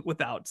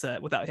without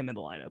him in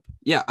the lineup.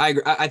 Yeah, I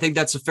agree. I think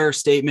that's a fair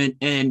statement.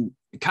 And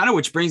kind of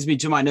which brings me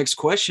to my next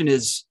question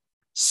is,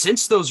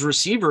 since those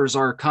receivers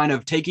are kind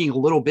of taking a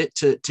little bit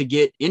to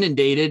get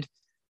inundated,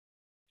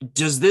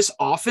 does this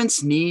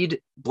offense need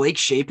Blake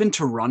Shapen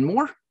to run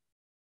more?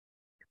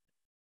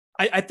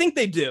 I think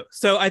they do.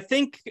 So I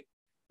think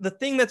the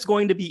thing that's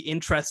going to be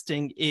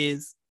interesting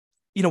is,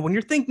 when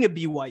you're thinking of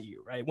BYU,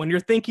 right? When you're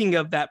thinking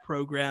of that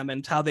program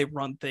and how they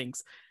run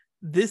things,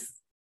 this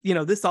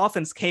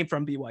offense came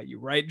from BYU,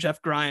 right? Jeff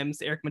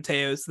Grimes, Eric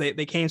Mateos,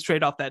 they came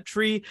straight off that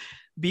tree.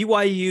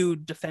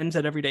 BYU defends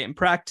it every day in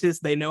practice.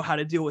 They know how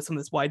to deal with some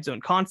of this wide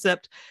zone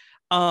concept.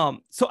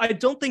 So I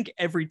don't think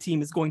every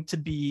team is going to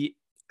be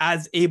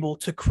as able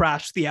to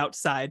crash the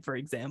outside, for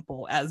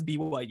example, as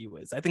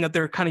BYU is. I think that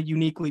they're kind of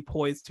uniquely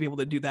poised to be able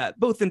to do that,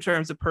 both in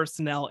terms of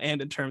personnel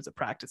and in terms of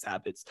practice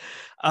habits.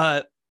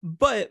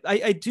 But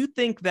I do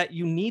think that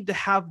you need to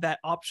have that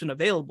option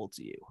available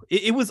to you.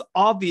 It was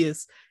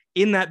obvious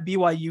in that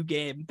BYU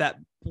game that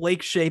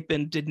Blake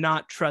Shapen did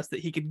not trust that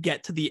he could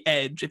get to the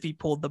edge if he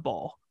pulled the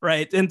ball,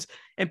 right? And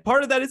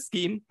part of that is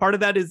scheme. Part of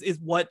that is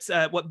what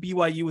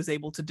BYU was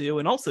able to do,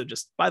 and also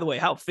just, by the way,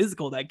 how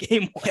physical that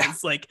game was.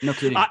 Yeah, no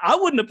kidding. I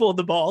wouldn't have pulled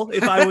the ball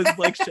if I was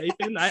Blake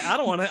Shapen. I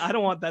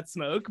don't want that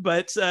smoke,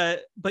 but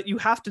you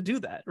have to do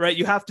that, right?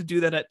 You have to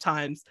do that at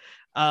times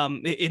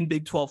in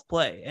Big 12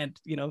 play, and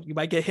you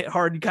might get hit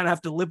hard. You kind of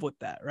have to live with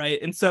that,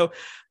 right? And so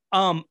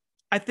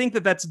I think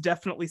that that's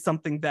definitely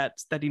something that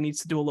he needs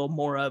to do a little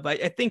more of.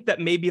 I think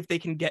that maybe if they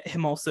can get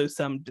him also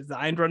some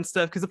designed run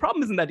stuff, because the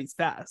problem isn't that he's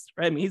fast,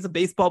 right? I mean, he's a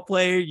baseball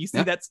player. You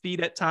see that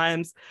speed at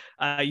times.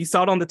 You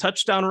saw it on the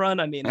touchdown run.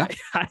 I mean,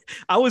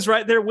 I was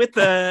right there with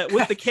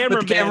the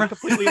camera,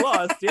 completely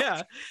lost.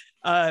 Yeah.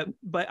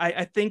 But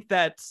I think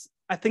that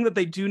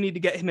they do need to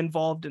get him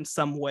involved in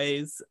some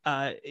ways.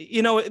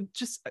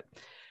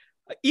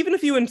 Even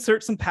if you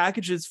insert some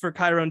packages for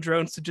Kyron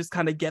Drones to just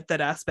kind of get that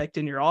aspect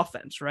in your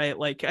offense, right?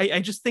 Like, I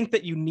just think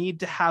that you need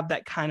to have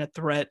that kind of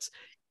threat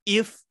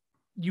if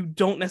you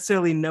don't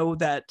necessarily know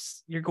that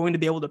you're going to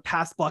be able to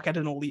pass block at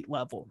an elite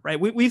level, right?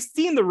 We've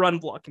seen the run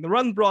blocking. The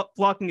run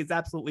blocking is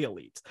absolutely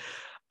elite.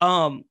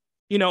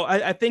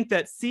 I think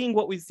that seeing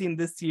what we've seen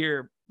this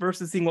year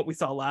versus seeing what we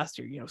saw last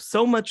year,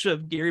 so much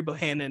of Gary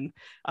Bohannon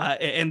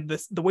and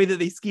the way that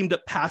they schemed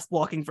up pass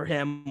blocking for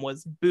him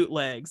was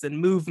bootlegs and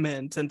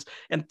movement and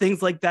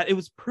things like that. It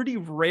was pretty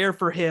rare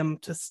for him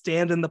to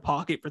stand in the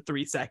pocket for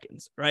 3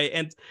 seconds, right?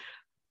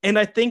 And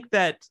I think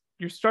that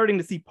you're starting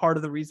to see part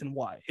of the reason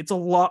why. It's a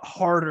lot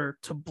harder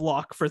to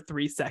block for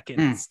 3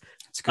 seconds.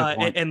 That's a good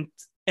point.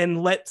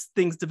 And let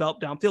things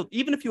develop downfield,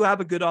 even if you have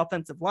a good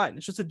offensive line.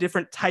 It's just a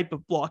different type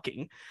of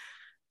blocking.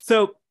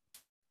 So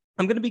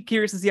I'm going to be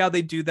curious to see how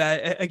they do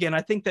that. Again,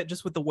 I think that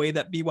just with the way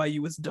that BYU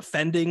was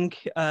defending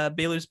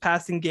Baylor's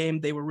passing game,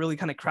 they were really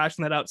kind of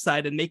crashing that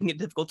outside and making it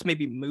difficult to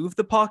maybe move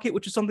the pocket,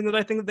 which is something that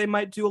I think that they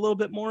might do a little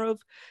bit more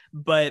of.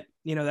 But,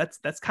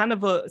 that's kind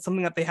of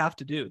something that they have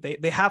to do.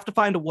 They have to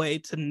find a way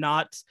to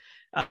not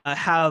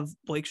have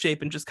Blake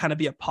Shapen just kind of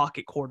be a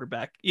pocket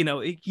quarterback.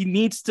 He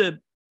needs to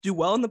do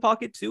well in the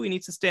pocket too. He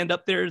needs to stand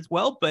up there as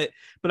well. But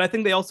I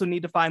think they also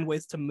need to find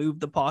ways to move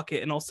the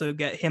pocket and also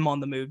get him on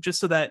the move,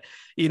 just so that,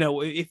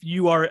 if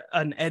you are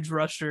an edge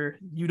rusher,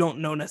 you don't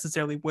know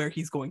necessarily where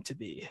he's going to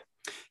be.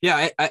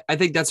 Yeah, I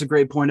think that's a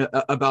great point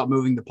about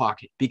moving the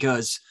pocket,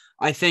 because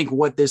I think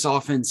what this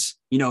offense,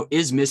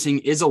 is missing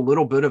is a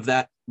little bit of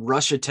that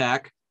rush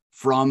attack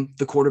from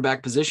the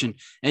quarterback position.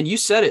 And you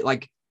said it,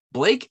 like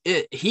Blake,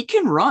 he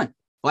can run.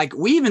 Like,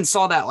 we even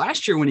saw that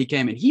last year when he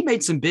came in. He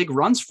made some big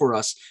runs for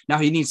us. Now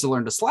he needs to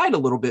learn to slide a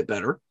little bit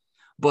better,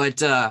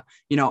 but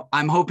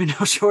I'm hoping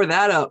he'll shore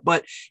that up.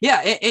 But yeah,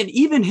 and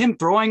even him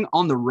throwing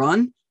on the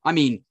run, I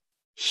mean,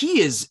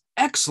 he is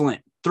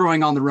excellent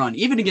throwing on the run.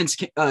 Even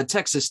against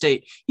Texas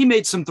State, he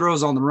made some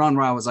throws on the run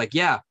where I was like,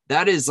 yeah,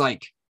 that is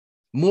like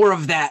more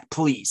of that,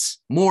 please.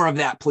 More of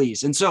that,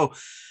 please. And so,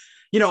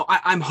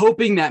 I'm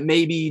hoping that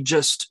maybe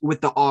just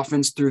with the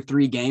offense through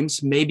 3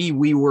 games, maybe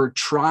we were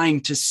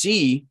trying to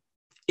see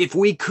if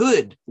we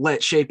could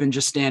let Shapen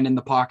just stand in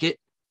the pocket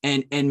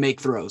and make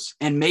throws.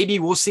 And maybe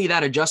we'll see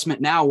that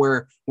adjustment now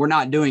where we're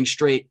not doing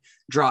straight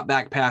drop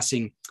back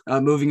passing,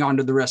 moving on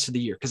to the rest of the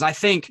year. Because I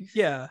think,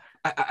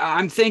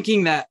 I'm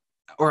thinking that,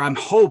 or I'm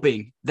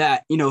hoping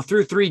that,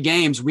 through 3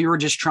 games, we were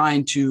just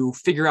trying to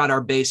figure out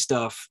our base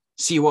stuff,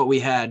 see what we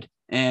had.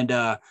 And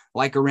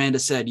like Aranda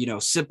said,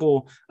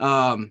 Sipple,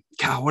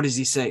 God, what does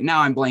he say?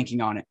 Now I'm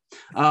blanking on it.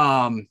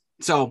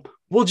 So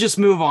we'll just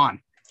move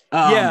on.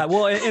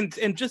 Well,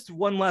 and just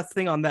one last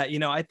thing on that,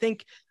 I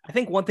think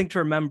one thing to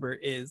remember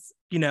is,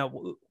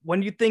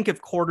 when you think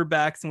of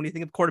quarterbacks and when you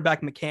think of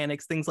quarterback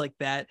mechanics, things like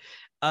that,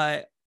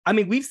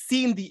 we've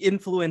seen the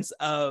influence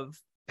of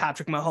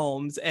Patrick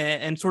Mahomes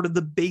and sort of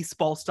the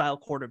baseball style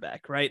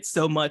quarterback, right?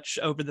 So much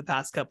over the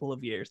past couple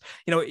of years.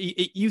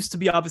 It used to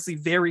be obviously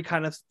very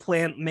kind of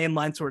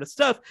mainline sort of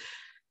stuff.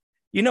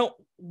 You know,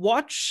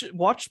 watch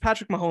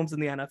Patrick Mahomes in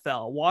the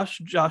NFL,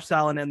 watch Josh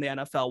Allen in the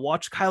NFL,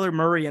 watch Kyler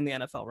Murray in the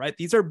NFL, right?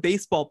 These are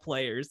baseball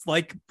players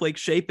like Blake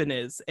Shapen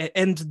is.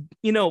 And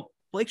you know,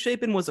 Blake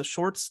Shapen was a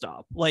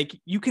shortstop. Like,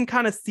 you can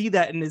kind of see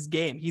that in his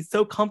game. He's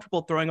so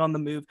comfortable throwing on the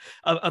move,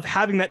 of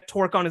having that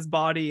torque on his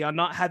body, on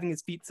not having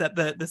his feet set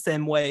the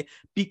same way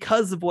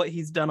because of what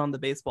he's done on the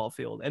baseball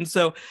field. And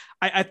so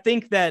I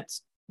think that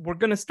we're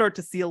going to start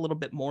to see a little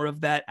bit more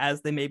of that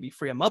as they maybe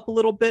free him up a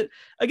little bit.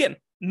 Again,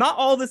 not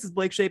all this is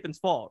Blake Shapen's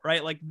fault,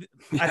 right? Like,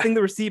 I think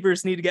the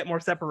receivers need to get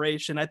more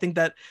separation. I think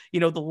that, you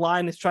know, the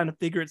line is trying to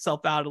figure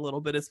itself out a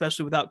little bit,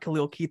 especially without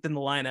Khalil Keith in the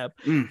lineup.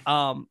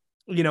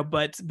 You know,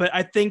 but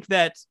I think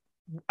that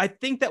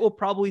we'll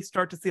probably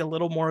start to see a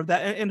little more of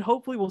that, and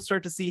hopefully we'll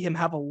start to see him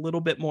have a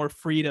little bit more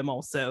freedom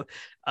also,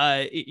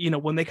 you know,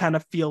 when they kind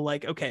of feel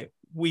like, okay,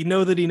 we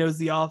know that he knows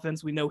the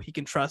offense, we know he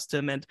can trust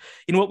him, and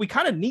you know what, we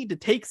kind of need to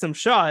take some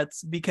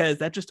shots because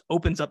that just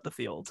opens up the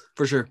field.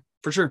 For sure.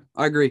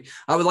 I agree.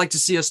 I would like to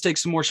see us take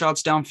some more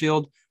shots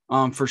downfield,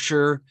 for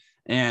sure.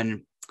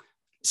 And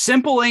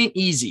simple ain't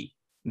easy.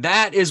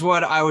 That is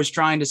what I was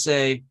trying to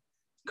say.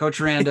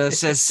 Coach Randa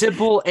says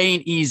simple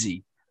ain't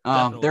easy.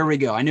 There we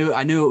go. I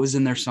knew it was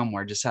in there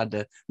somewhere. Just had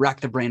to rack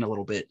the brain a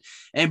little bit.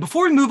 And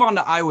before we move on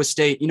to Iowa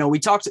State, you know, you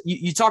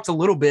talked a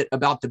little bit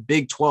about the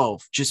Big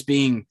 12 just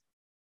being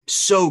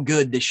so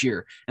good this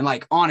year. And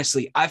like,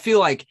 honestly, I feel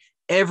like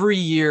every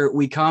year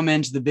we come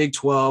into the Big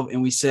 12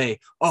 and we say,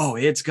 oh,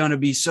 it's going to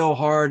be so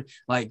hard.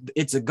 Like,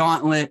 it's a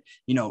gauntlet,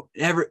 you know,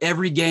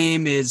 every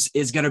game is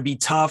going to be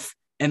tough.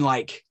 And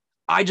like,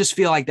 I just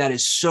feel like that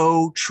is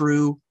so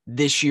true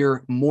this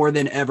year more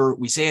than ever.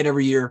 We say it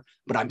every year,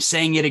 but I'm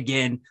saying it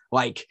again.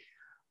 Like,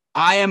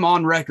 I am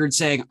on record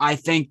saying I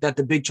think that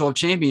the Big 12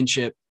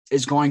 championship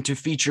is going to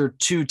feature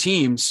two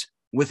teams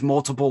with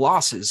multiple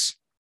losses.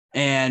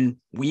 And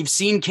we've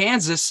seen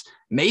Kansas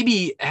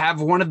maybe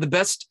have one of the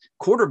best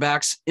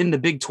quarterbacks in the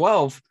Big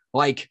 12.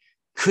 Like,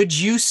 could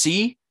you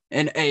see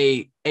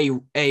a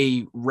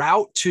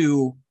route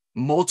to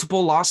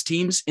multiple loss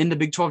teams in the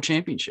Big 12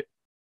 championship?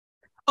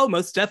 Oh,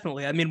 most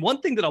definitely. I mean, one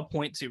thing that I'll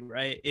point to,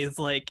 right, is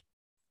like,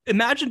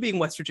 imagine being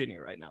West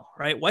Virginia right now,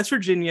 right? West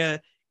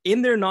Virginia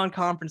in their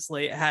non-conference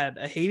slate had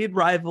a hated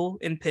rival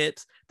in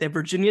Pitt. They have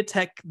Virginia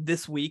Tech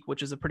this week,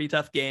 which is a pretty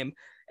tough game.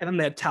 And then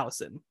they had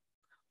Towson.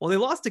 Well, they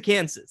lost to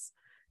Kansas.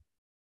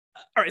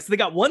 All right, so they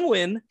got one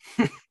win.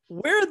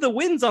 Where are the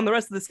wins on the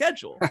rest of the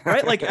schedule,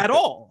 right? Like, at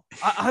all.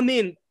 I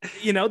mean,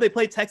 you know, they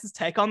play Texas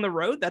Tech on the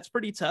road. That's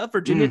pretty tough.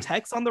 Virginia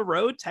Tech's on the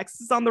road.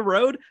 Texas on the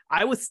road.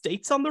 Iowa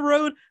State's on the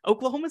road.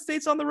 Oklahoma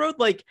State's on the road.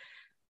 Like,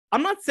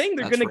 I'm not saying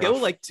they're going to go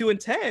like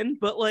 2-10,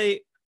 but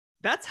like,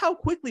 that's how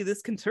quickly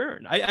this can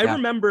turn. I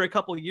remember a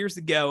couple of years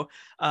ago,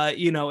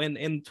 you know,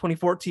 in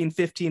 2014,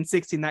 15,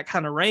 16, that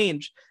kind of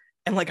range.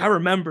 And like, I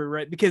remember,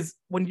 right, because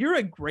when you're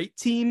a great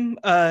team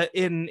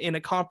in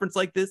a conference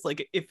like this,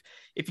 like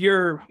if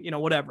you're, you know,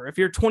 whatever, if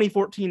you're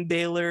 2014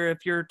 Baylor,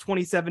 if you're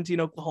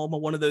 2017 Oklahoma,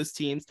 one of those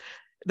teams,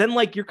 then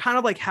like you're kind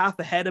of like half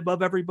a head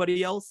above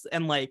everybody else,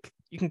 and like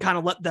you can kind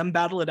of let them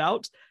battle it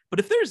out. But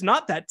if there's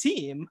not that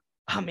team,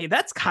 I mean,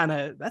 that's kind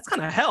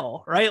of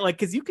hell, right? Like,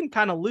 because you can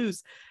kind of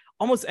lose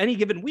almost any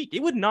given week.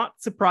 It would not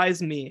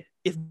surprise me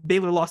if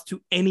Baylor lost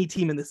to any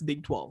team in this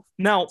Big 12.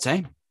 Now,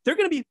 they're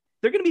going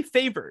to be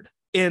favored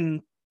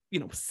in, you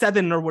know,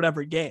 7 or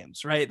whatever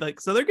games, right? Like,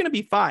 so they're going to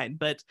be fine.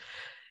 But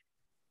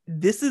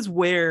this is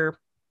where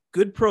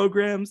good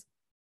programs,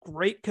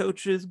 great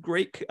coaches,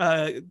 great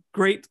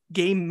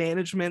game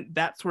management,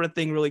 that sort of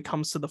thing really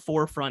comes to the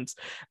forefront,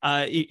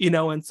 you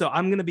know. And so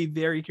I'm going to be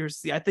very curious to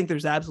see. I think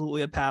there's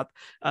absolutely a path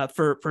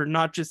for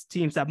not just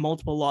teams to have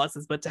multiple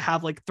losses, but to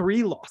have like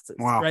 3 losses,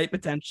 right?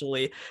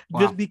 Potentially,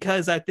 just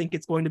because I think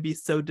it's going to be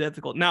so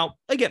difficult. Now,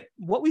 again,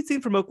 what we've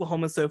seen from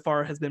Oklahoma so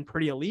far has been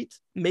pretty elite.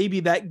 Maybe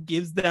that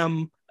gives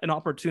them an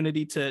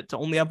opportunity to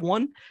only have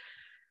one,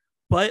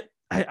 but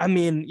I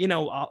mean, you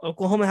know,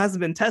 Oklahoma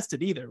hasn't been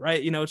tested either,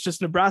 right? You know, it's just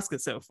Nebraska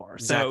so far.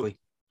 Exactly. So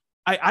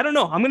I don't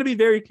know. I'm going to be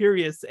very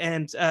curious.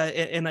 And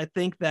I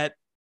think that,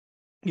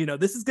 you know,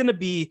 this is going to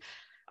be,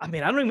 I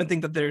mean, I don't even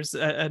think that there's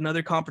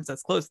another conference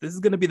that's close. This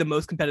is going to be the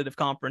most competitive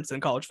conference in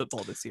college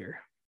football this year.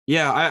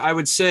 Yeah, I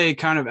would say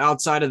kind of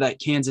outside of that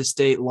Kansas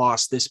State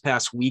loss this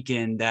past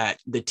weekend, that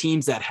the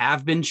teams that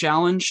have been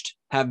challenged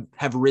have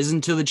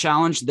risen to the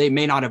challenge. They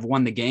may not have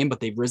won the game, but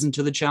they've risen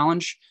to the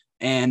challenge.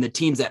 And the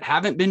teams that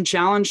haven't been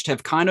challenged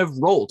have kind of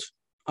rolled.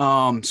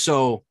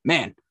 So,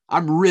 man,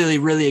 I'm really,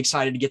 really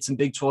excited to get some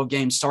Big 12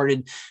 games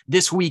started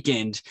this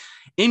weekend,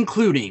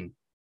 including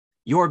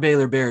your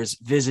Baylor Bears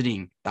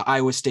visiting the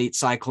Iowa State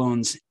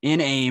Cyclones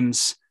in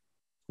Ames.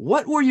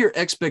 What were your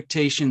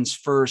expectations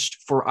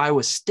first for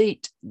Iowa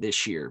State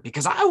this year?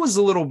 Because I was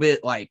a little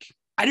bit like,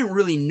 I didn't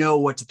really know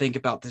what to think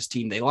about this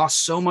team. They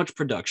lost so much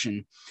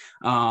production.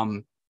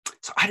 So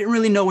I didn't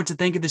really know what to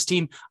think of this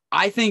team.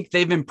 I think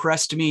they've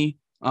impressed me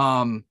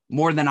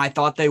more than I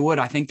thought they would.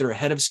 I think they're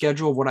ahead of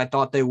schedule of what I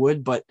thought they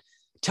would, but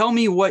tell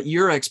me what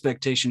your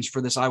expectations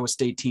for this Iowa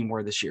State team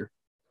were this year.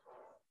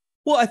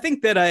 Well, I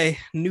think that I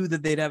knew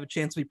that they'd have a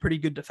chance to be pretty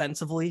good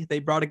defensively. They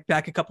brought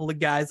back a couple of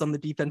guys on the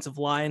defensive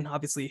line.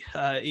 Obviously,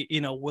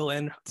 not Will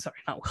Anderson.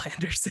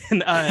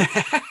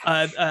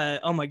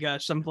 Oh my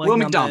gosh, I'm blanking Will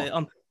McDonald.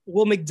 on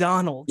Will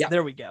McDonald. Yeah.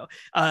 There we go.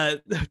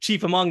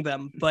 Chief among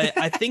them. But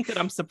I think that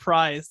I'm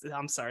surprised.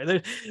 I'm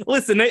sorry.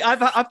 Listen,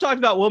 I've talked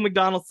about Will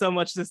McDonald so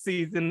much this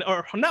season,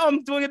 or now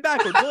I'm doing it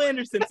backwards. Will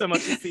Anderson so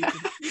much this season.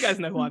 You guys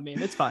know who I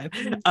mean. It's fine.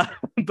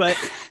 But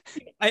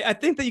I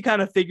think that you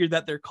kind of figured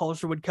that their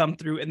culture would come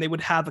through and they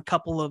would have a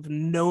couple of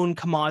known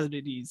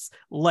commodities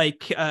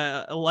like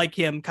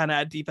him kind of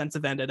at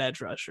defensive end at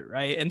edge rusher,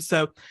 right?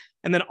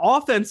 And then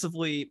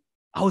offensively,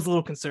 I was a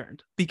little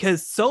concerned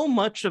because so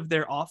much of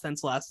their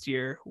offense last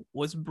year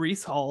was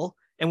Breece Hall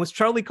and was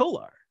Charlie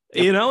Kolar.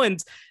 Yep.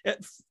 And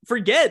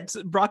forget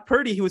Brock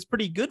Purdy, who was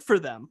pretty good for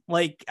them.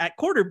 Like at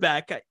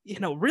quarterback,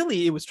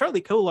 really it was Charlie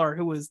Kolar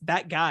who was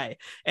that guy,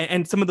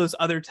 and some of those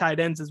other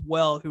tight ends as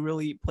well, who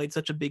really played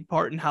such a big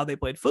part in how they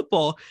played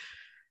football.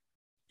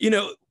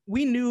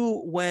 We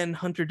knew when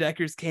Hunter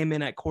Dekkers came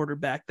in at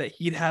quarterback that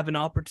he'd have an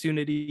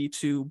opportunity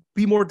to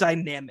be more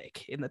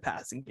dynamic in the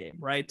passing game,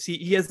 right?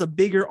 He has a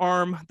bigger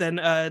arm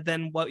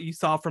than what you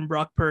saw from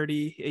Brock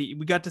Purdy.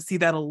 We got to see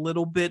that a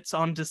little bit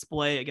on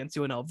display against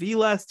UNLV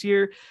last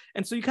year.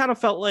 And so you kind of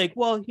felt like,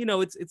 well,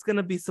 it's going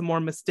to be some more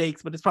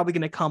mistakes, but it's probably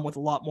going to come with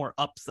a lot more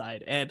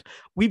upside. And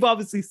we've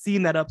obviously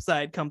seen that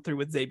upside come through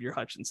with Xavier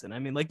Hutchinson. I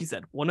mean, like you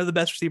said, one of the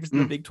best receivers in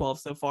the Big 12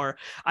 so far.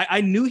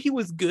 I knew he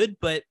was good,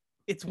 but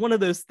it's one of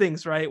those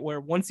things, right,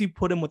 where once you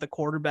put him with a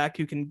quarterback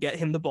who can get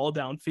him the ball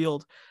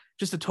downfield,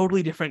 just a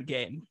totally different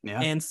game.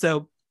 Yeah. And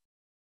so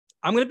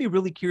I'm going to be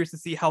really curious to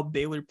see how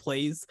Baylor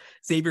plays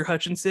Xavier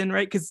Hutchinson,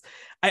 right? Because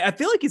I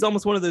feel like he's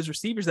almost one of those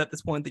receivers at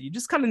this point that you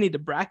just kind of need to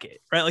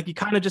bracket, right? Like you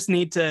kind of just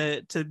need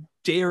to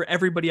dare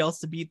everybody else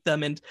to beat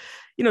them. And,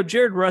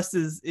 Jared Russ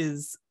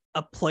is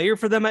a player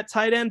for them at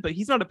tight end, but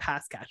he's not a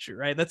pass catcher,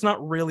 right? That's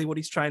not really what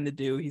he's trying to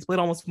do. He's played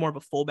almost more of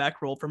a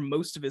fullback role for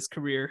most of his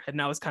career, and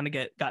now has kind of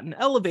gotten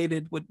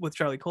elevated with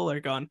Charlie Kolar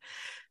gone.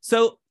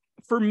 So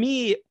for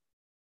me,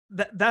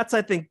 that's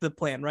I think the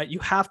plan, right? You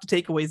have to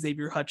take away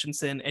Xavier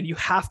Hutchinson, and you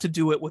have to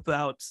do it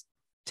without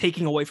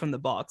taking away from the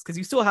box, because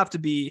you still have to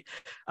be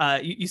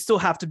you still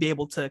have to be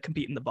able to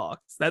compete in the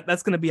box.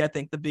 That's going to be, I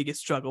think, the biggest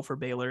struggle for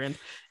Baylor. And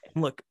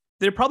look,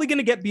 they're probably going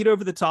to get beat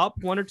over the top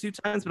one or two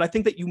times, but I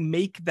think that you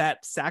make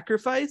that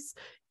sacrifice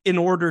in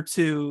order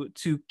to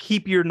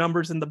keep your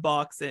numbers in the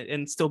box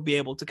and still be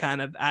able to kind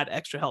of add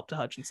extra help to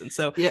Hutchinson.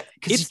 So yeah,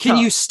 because can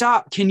you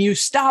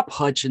stop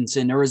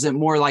Hutchinson, or is it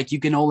more like you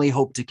can only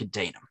hope to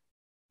contain him?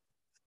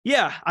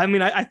 Yeah, I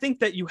mean, I think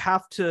that you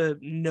have to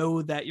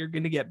know that you're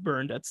going to get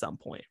burned at some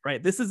point,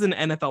 right? This is an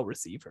NFL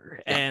receiver,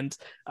 yeah. And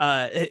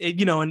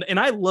and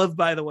I love,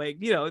 by the way,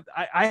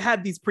 I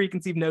had these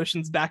preconceived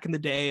notions back in the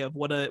day of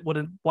what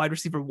a wide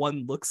receiver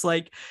one looks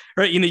like,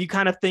 right? You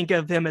kind of think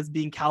of him as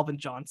being Calvin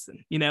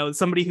Johnson,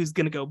 somebody who's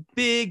going to go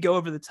big, go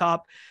over the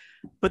top.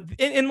 But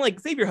and like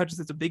Xavier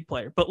Hutchinson's a big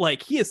player, but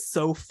like he is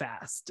so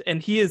fast and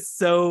he is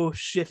so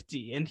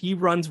shifty and he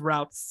runs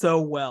routes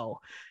so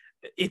well.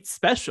 It's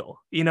special.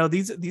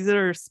 These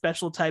are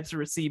special types of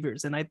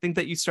receivers. And I think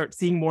that you start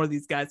seeing more of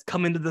these guys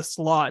come into the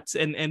slot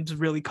and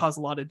really cause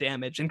a lot of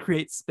damage and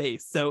create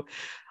space. So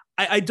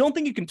I don't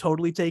think you can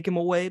totally take him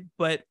away,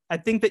 but I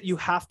think that you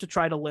have to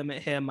try to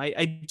limit him.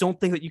 I don't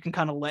think that you can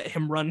kind of let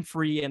him run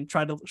free and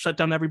try to shut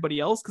down everybody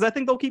else, because I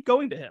think they'll keep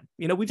going to him.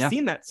 We've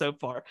seen that so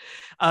far.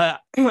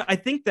 I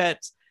think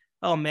that,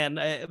 oh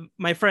man,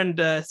 my friend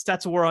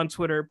Stats of War on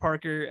Twitter,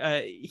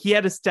 Parker, he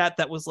had a stat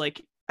that was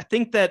like, I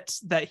think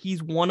that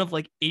he's one of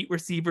like 8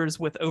 receivers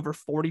with over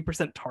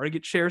 40%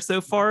 target share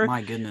so far.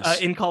 My goodness.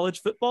 In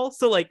college football.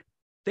 So like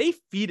they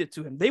feed it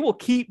to him. They will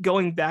keep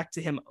going back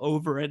to him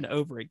over and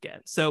over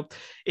again. So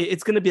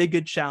it's going to be a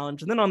good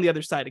challenge. And then on the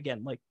other side,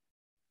 again, like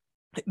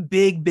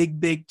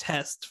big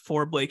test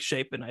for Blake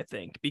Shapen, I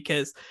think,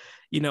 because,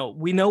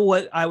 we know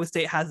what Iowa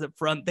State has up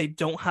front. They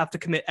don't have to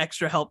commit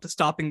extra help to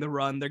stopping the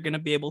run. They're going to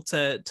be able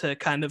to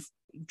kind of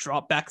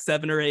drop back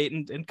 7 or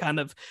 8 and kind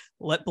of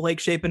let Blake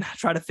Shapen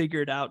try to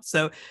figure it out.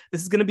 So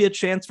this is going to be a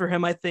chance for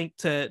him, I think,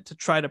 to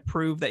try to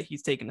prove that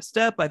he's taken a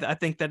step. I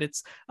think that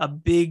it's a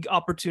big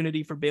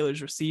opportunity for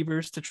Baylor's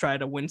receivers to try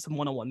to win some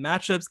one-on-one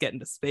matchups, get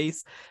into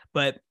space,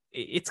 but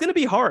it's going to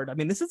be hard. I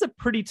mean, this is a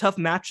pretty tough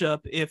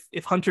matchup if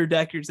Hunter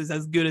Dekkers is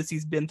as good as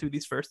he's been through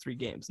these first 3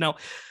 games. Now,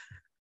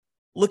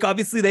 look,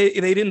 obviously they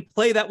didn't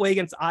play that way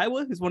against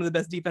Iowa, who's one of the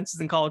best defenses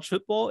in college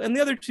football. And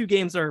the other 2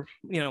 games are,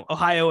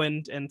 Ohio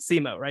and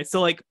SEMO, right? So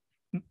like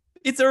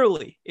it's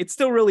early. It's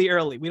still really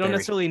early. We don't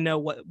necessarily know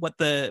what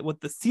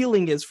the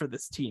ceiling is for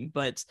this team,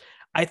 but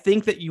I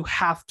think that you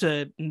have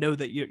to know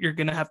that you're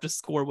going to have to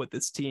score with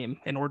this team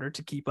in order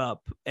to keep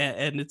up,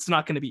 and it's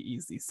not going to be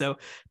easy. So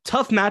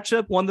tough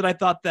matchup, one that I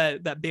thought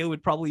that Baylor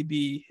would probably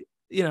be,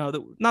 not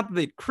that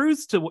they'd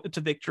cruise to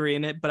victory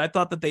in it, but I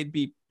thought that they'd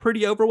be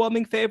pretty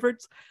overwhelming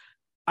favorites.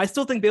 I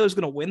still think Baylor's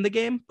going to win the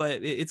game,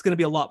 but it's going to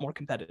be a lot more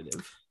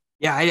competitive.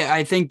 Yeah,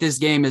 I think this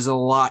game is a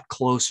lot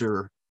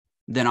closer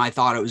than I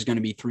thought it was going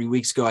to be 3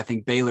 weeks ago. I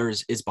think Baylor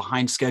is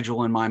behind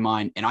schedule in my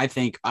mind, and I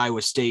think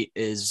Iowa State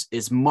is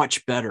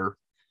much better,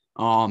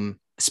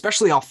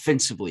 especially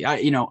offensively.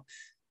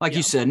 Like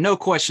you said, no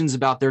questions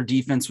about their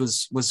defense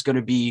was going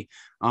to be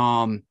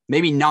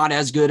maybe not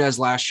as good as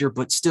last year,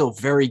 but still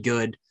very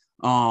good.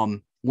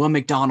 Will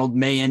McDonald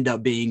may end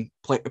up being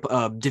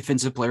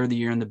defensive player of the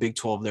year in the Big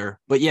 12 there.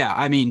 But yeah,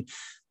 I mean,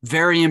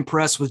 very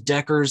impressed with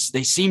Deckers.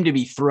 They seem to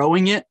be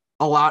throwing it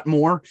a lot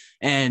more.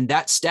 And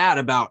that stat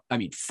about,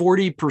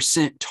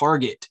 40%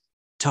 target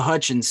to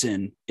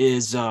Hutchinson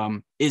is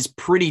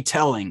pretty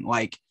telling.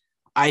 Like,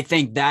 I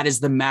think that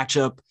is the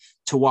matchup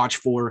to watch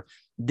for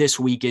this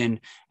weekend.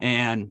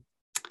 And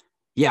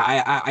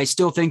yeah, I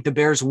still think the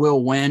Bears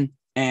will win.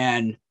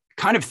 And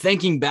kind of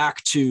thinking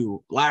back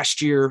to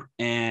last year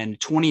and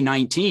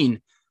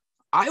 2019,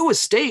 Iowa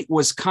State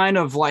was kind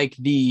of like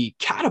the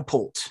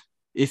catapult,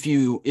 if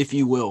you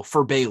will,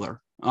 for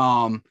Baylor.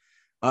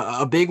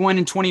 A big win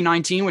in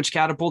 2019, which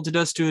catapulted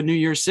us to a New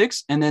Year's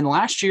Six. And then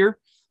last year,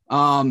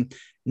 no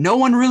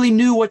one really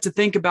knew what to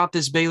think about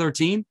this Baylor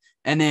team.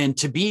 And then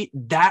to beat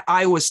that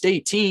Iowa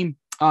State team,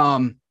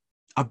 a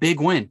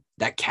big win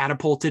that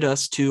catapulted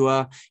us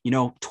to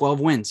 12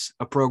 wins,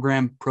 a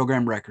program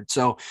record.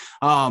 So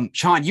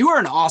Sean, you are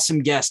an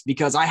awesome guest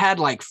because I had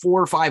like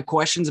 4 or 5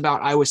 questions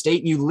about Iowa State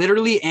and you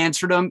literally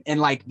answered them in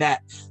like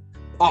that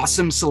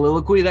awesome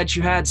soliloquy that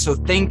you had. So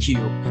thank you.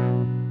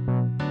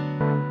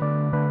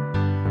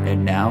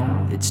 And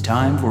now it's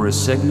time for a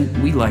segment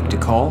we like to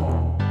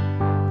call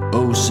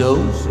Oh So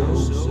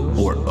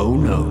or Oh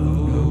No.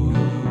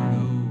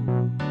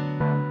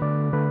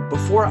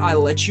 Before I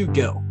let you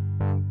go,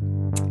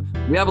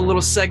 we have a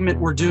little segment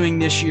we're doing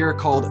this year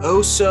called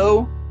Oh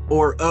So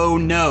or Oh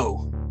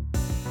No.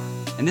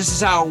 And this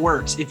is how it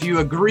works. If you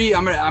agree,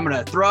 I'm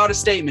gonna throw out a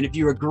statement. If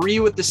you agree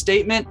with the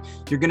statement,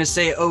 you're gonna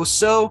say Oh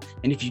So,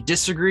 and if you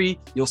disagree,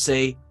 you'll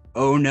say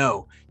Oh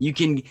No. You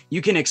can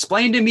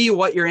explain to me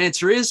what your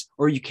answer is,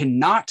 or you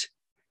cannot.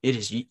 It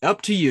is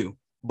up to you.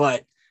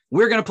 But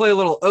we're gonna play a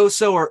little Oh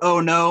So or Oh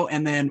No,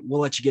 and then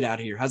we'll let you get out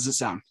of here. How's it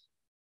sound?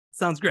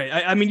 Sounds great.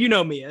 I mean, you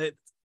know me.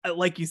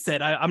 Like you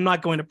said, I'm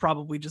not going to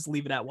probably just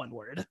leave it at one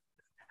word.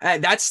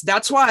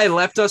 That's why I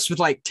left us with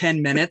like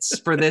 10 minutes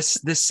for this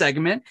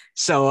segment.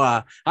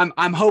 So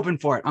I'm hoping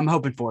for it. I'm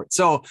hoping for it.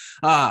 So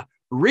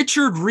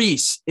Richard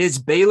Reese is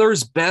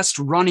Baylor's best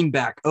running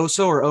back. Oh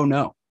so or oh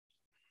no?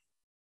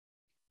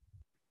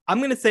 I'm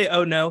going to say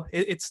oh no.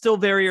 It's still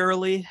very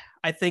early.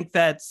 I think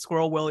that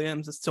Squirrel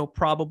Williams is still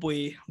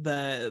probably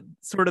the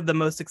sort of the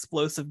most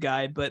explosive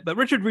guy, but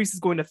Richard Reese is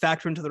going to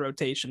factor into the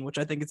rotation, which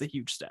I think is a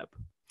huge step.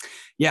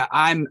 Yeah,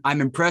 I'm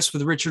impressed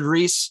with Richard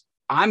Reese.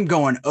 I'm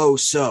going oh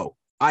so.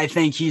 I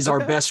think he's our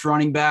best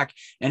running back.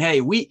 And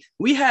hey, we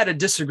had a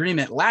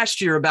disagreement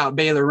last year about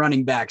Baylor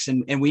running backs,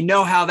 and we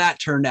know how that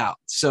turned out.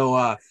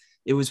 So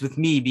it was with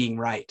me being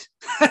right.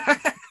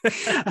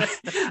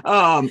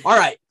 All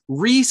right.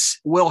 Reese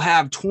will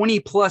have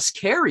 20 plus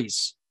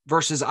carries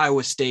versus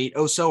Iowa State.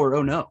 Oh so or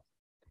oh no?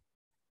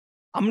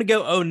 I'm going to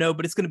go oh no,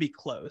 but it's going to be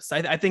close.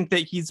 I think that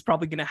he's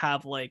probably going to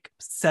have like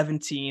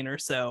 17 or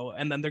so,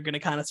 and then they're going to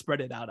kind of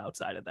spread it out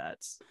outside of that.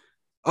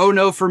 Oh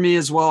no for me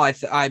as well.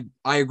 I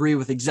agree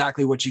with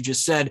exactly what you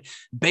just said.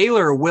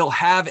 Baylor will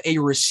have a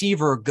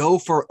receiver go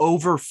for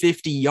over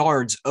 50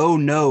 yards. Oh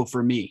no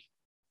for me.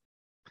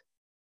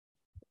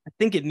 I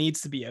think it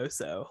needs to be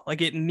Oso.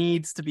 Like it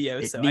needs to be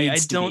Oso. I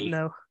don't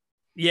know.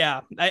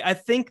 Yeah, I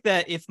think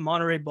that if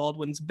Monterey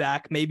Baldwin's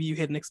back, maybe you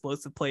hit an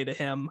explosive play to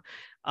him.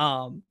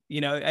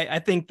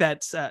 I think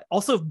that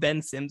also if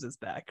Ben Sims is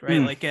back, right?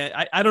 Like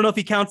I don't know if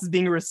he counts as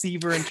being a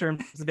receiver in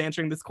terms of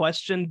answering this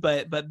question,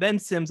 but Ben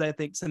Sims, I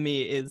think to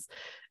me is,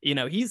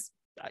 he's.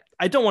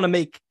 I don't want to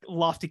make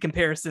lofty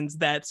comparisons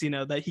that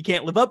he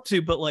can't live up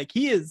to, but like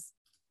he is.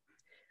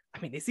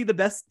 I mean, is he the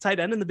best tight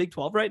end in the Big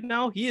 12 right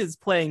now? He is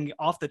playing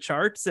off the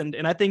charts, and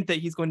I think that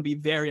he's going to be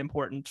very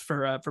important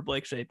for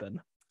Blake Shapen.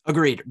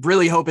 Agreed.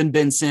 Really hoping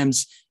Ben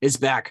Sims is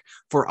back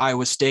for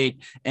Iowa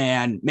State.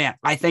 And man,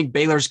 I think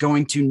Baylor's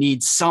going to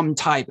need some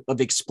type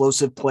of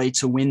explosive play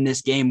to win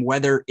this game,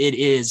 whether it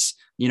is,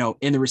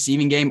 in the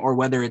receiving game or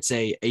whether it's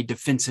a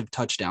defensive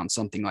touchdown,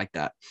 something like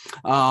that.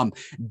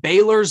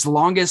 Baylor's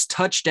longest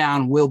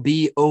touchdown will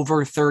be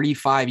over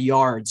 35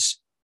 yards.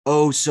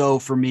 Oh, so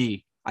for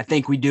me, I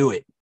think we do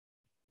it.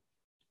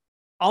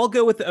 I'll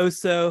go with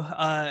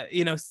Oso.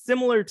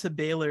 Similar to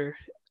Baylor,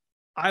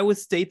 Iowa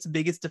State's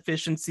biggest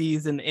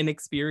deficiencies and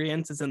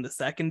inexperience is in the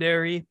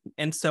secondary.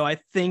 And so I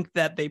think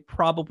that they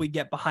probably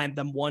get behind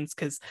them once,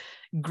 because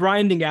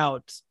grinding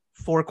out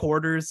 4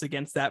 quarters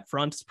against that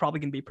front is probably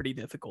going to be pretty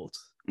difficult.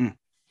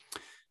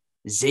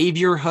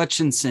 Xavier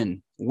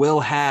Hutchinson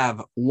will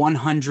have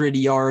 100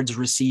 yards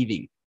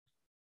receiving.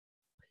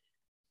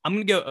 I'm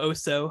going to go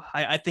Oso.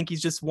 I think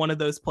he's just one of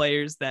those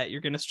players that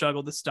you're going to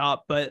struggle to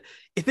stop. But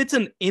if it's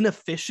an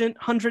inefficient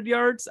 100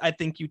 yards, I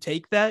think you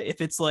take that.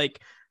 If it's like,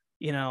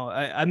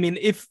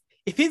 if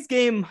his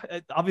game,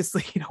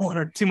 obviously you don't want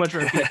to too much.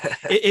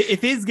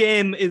 If his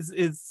game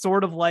is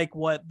sort of like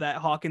what that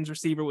Hawkins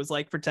receiver was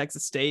like for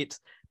Texas State,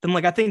 then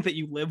like I think that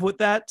you live with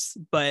that.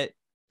 But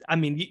I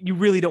mean, you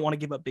really don't want to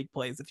give up big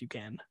plays if you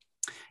can.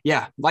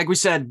 Yeah, like we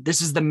said,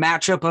 this is the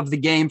matchup of the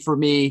game for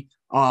me.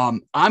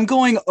 I'm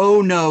going,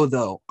 oh no,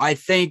 though. I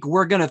think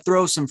we're going to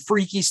throw some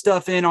freaky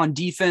stuff in on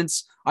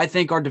defense. I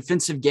think our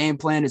defensive game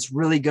plan is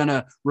really going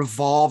to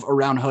revolve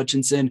around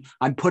Hutchinson.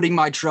 I'm putting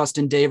my trust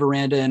in Dave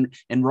Aranda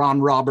and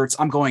Ron Roberts.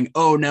 I'm going,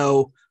 oh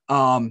no,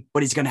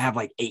 but he's going to have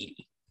like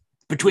 80.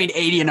 Between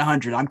 80 and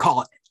 100, I'm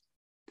calling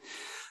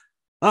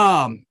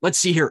it. Let's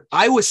see here.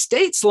 Iowa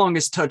State's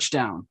longest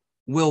touchdown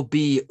will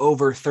be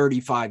over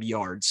 35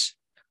 yards.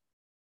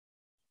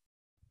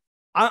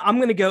 I'm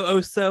going to go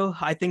Oso.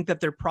 I think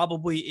that there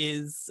probably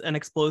is an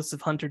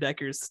explosive Hunter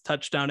Dekkers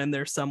touchdown in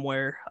there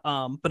somewhere.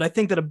 But I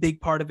think that a big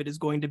part of it is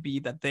going to be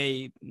that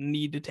they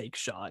need to take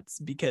shots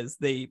because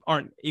they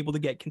aren't able to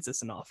get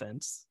consistent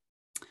offense.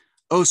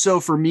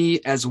 Oso for me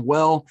as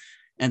well.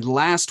 And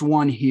last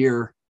one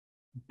here,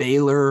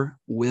 Baylor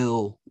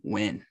will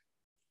win.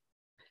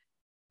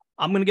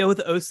 I'm going to go with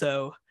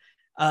Oso.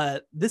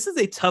 This is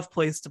a tough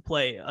place to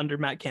play under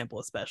Matt Campbell,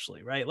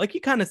 especially, right? Like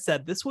you kind of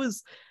said, this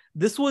was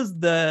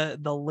the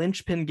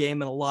linchpin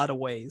game in a lot of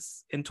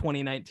ways in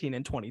 2019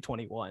 and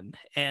 2021.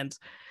 And,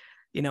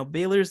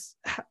 Baylor's,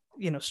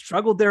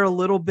 struggled there a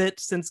little bit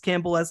since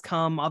Campbell has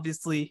come.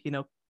 Obviously,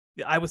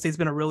 Iowa State's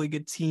been a really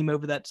good team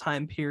over that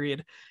time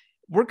period.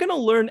 We're going to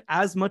learn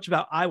as much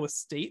about Iowa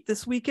State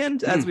this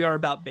weekend as we are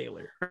about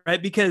Baylor,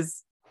 right?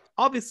 Because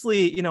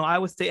obviously,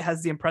 Iowa State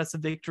has the impressive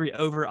victory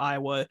over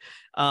Iowa.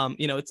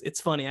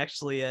 It's funny,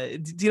 actually.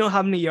 Do you know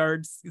how many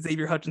yards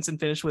Xavier Hutchinson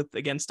finished with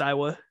against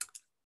Iowa?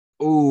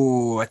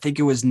 Oh, I think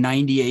it was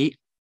 98.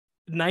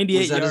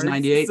 98 yards.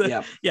 98?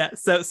 So, yeah.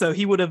 So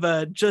he would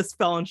have just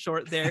fallen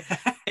short there.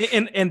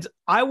 and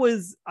I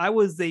was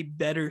a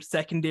better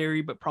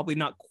secondary, but probably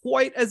not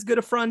quite as good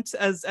a front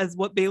as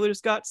what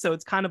Baylor's got. So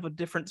it's kind of a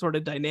different sort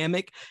of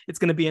dynamic. It's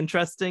going to be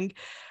interesting.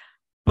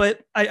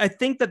 But I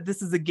think that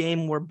this is a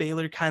game where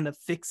Baylor kind of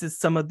fixes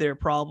some of their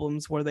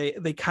problems, where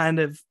they kind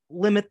of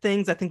limit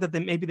things. I think that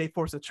maybe they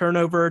force a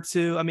turnover or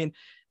two. I mean,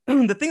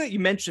 the thing that you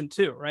mentioned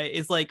too, right,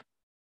 is like,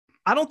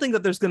 I don't think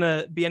that there's going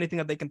to be anything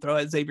that they can throw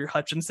at Xavier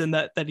Hutchinson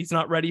that he's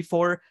not ready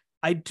for.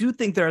 I do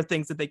think there are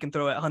things that they can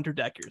throw at Hunter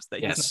Dekkers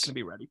that he's not going to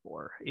be ready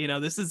for.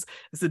 This is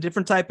a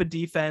different type of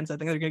defense. I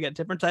think they're going to get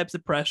different types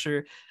of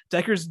pressure.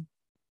 Dekkers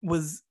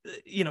was,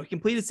 he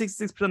completed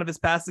 66% of his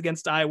passes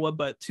against Iowa,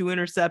 but 2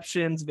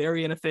 interceptions,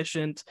 very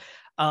inefficient.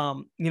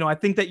 I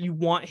think that you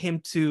want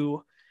him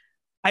to,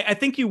 I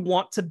think you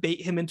want to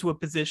bait him into a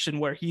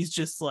position where he's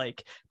just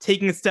like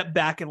taking a step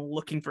back and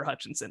looking for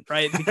Hutchinson,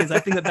 right? Because I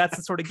think that that's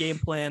the sort of game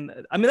plan.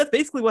 I mean, that's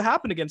basically what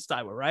happened against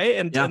Iowa, right?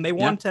 And they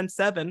won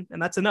 10-7,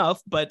 and that's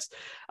enough. But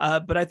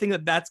I think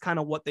that that's kind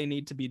of what they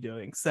need to be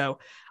doing. So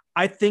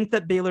I think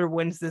that Baylor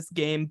wins this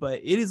game,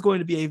 but it is going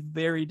to be a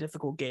very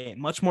difficult game,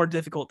 much more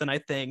difficult than I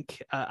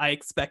think I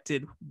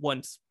expected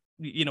when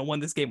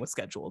this game was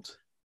scheduled.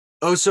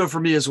 Oso for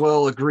me as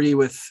well. Agree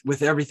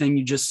with everything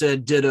you just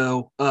said.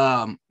 Ditto.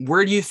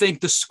 Where do you think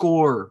the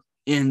score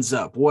ends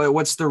up?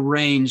 What's the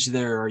range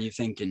there? Are you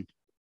thinking?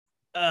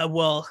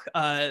 Not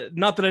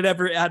that I'd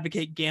ever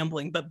advocate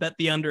gambling, but bet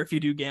the under if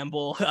you do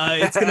gamble.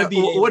 It's going to be.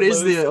 What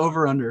is the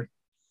over under?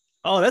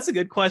 Oh, that's a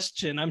good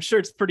question. I'm sure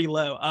it's pretty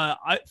low.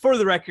 For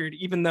the record,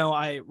 even though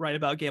I write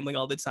about gambling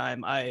all the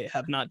time, I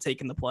have not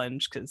taken the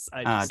plunge because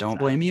I don't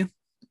blame you.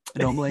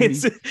 Don't blame me.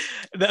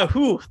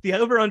 The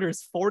over-under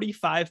is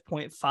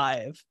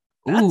 45.5.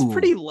 That's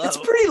pretty low. It's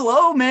pretty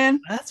low,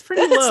 man. That's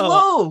pretty low. That's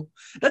low.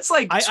 That's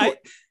like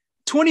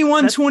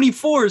 21,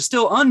 24 is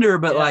still under,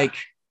 but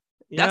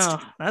that's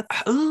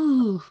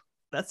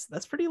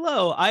pretty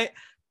low.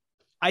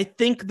 I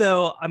think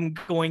though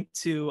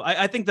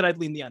I think that I'd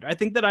lean the under. I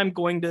think that I'm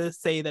going to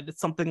say that it's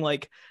something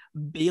like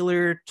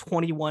Baylor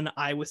 21,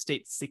 Iowa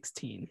State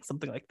 16,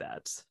 something like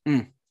that.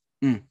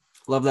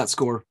 Love that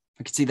score.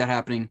 I could see that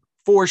happening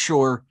for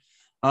sure.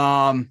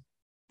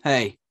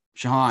 Hey,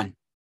 Shahan,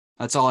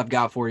 that's all I've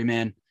got for you,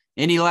 man.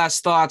 Any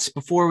last thoughts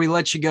before we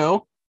let you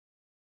go?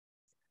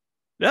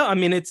 No, I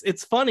mean,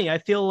 it's funny. I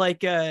feel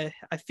like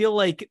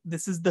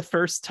this is the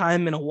first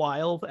time in a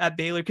while at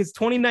Baylor, because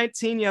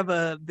 2019 you have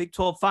a Big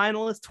 12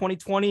 finalist.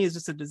 2020 is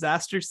just a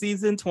disaster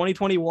season.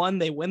 2021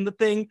 they win the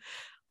thing.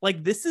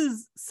 Like, this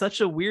is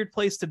such a weird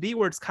place to be,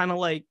 where it's kind of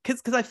like,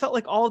 because I felt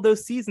like all of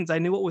those seasons I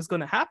knew what was going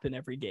to happen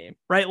every game,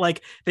 right?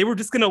 Like, they were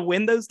just going to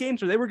win those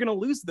games or they were going to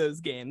lose those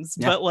games.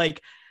 Yeah. But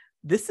like,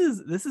 this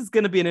is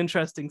going to be an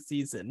interesting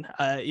season.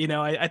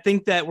 I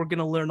think that we're going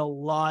to learn a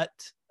lot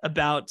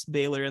about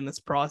Baylor in this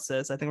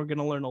process. I think we're going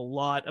to learn a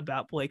lot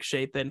about Blake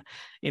Shapen.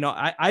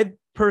 I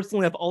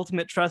personally have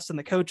ultimate trust in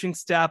the coaching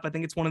staff. I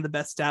think it's one of the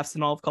best staffs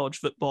in all of college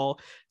football.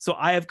 So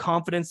I have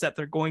confidence that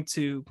they're going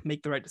to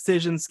make the right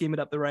decisions, scheme it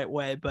up the right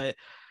way. But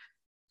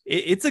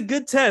it's a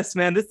good test,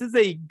 man. This is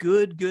a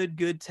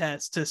good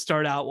test to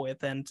start out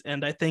with.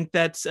 And I think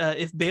that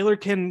if Baylor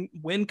can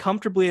win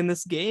comfortably in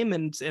this game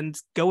and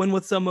go in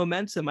with some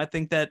momentum, I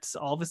think that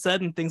all of a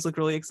sudden things look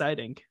really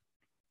exciting.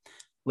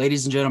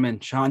 Ladies and gentlemen,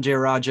 Shahan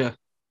Jeyarajah,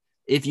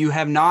 if you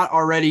have not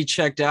already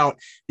checked out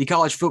the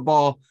college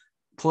football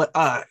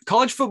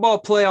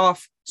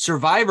playoff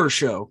survivor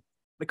show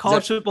The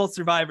College Football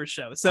Survivor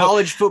Show. So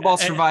College Football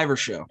Survivor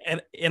Show.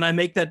 And I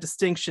make that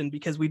distinction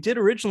because we did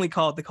originally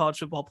call it the College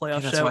Football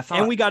Playoff that's Show, what I thought.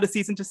 and we got a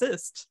cease and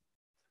desist.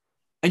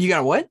 And you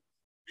got a what?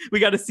 We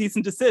got a cease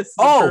and desist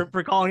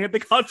for calling it the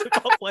College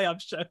Football Playoff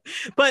Show.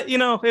 But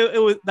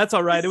it was, that's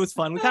all right. It was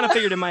fun. We kind of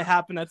figured it might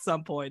happen at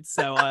some point,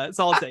 so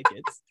I'll take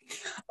it.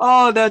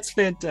 Oh, that's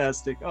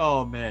fantastic.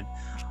 Oh man.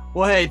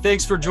 Well, hey,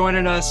 thanks for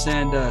joining us,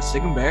 and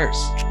Sick 'em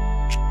Bears.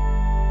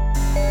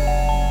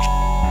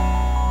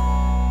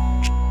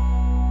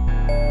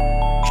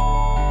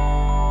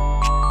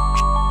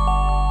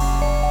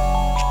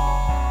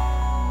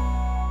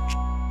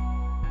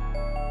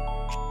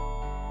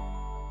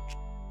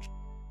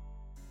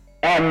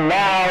 And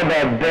now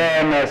the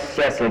bare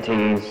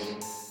necessities.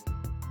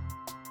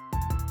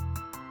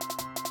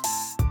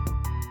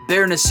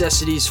 Bare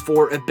necessities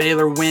for a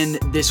Baylor win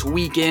this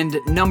weekend.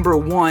 Number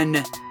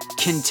 1,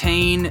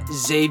 contain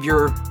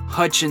Xavier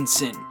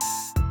Hutchinson.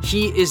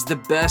 He is the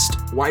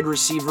best wide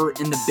receiver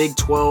in the Big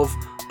 12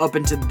 up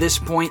until this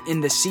point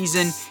in the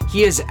season.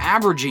 He is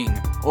averaging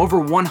over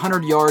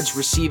 100 yards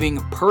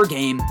receiving per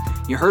game.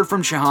 You heard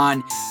from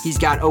Shahan. He's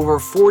got over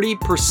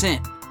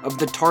 40% of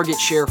the target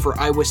share for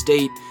Iowa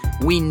State.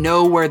 We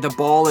know where the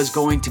ball is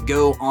going to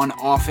go on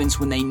offense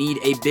when they need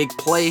a big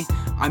play.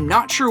 I'm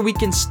not sure we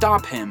can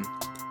stop him,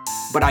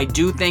 but I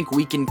do think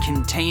we can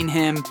contain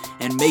him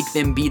and make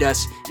them beat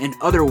us in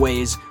other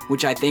ways,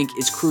 which I think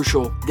is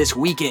crucial this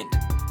weekend.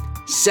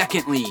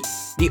 Secondly,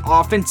 the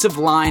offensive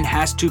line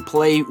has to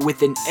play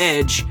with an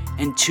edge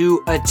and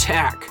to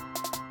attack.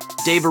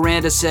 Dave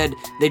Aranda said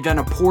they've done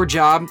a poor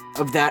job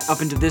of that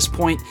up until this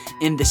point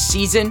in the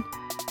season,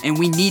 and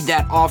we need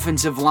that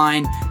offensive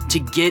line to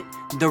get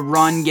the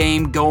run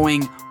game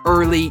going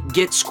early,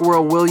 get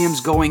Squirrel Williams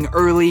going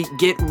early,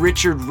 get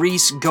Richard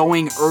Reese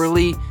going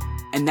early,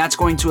 and that's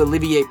going to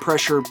alleviate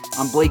pressure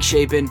on Blake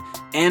Shapen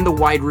and the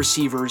wide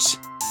receivers.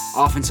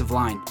 Offensive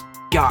line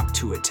got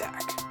to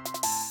attack.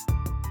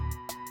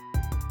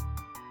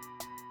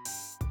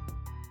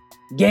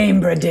 Game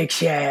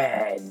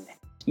prediction.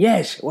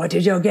 Yes, what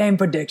is your game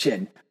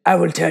prediction? I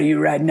will tell you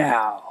right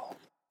now.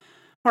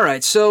 All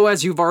right, so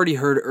as you've already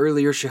heard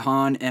earlier,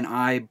 Shahan and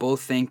I both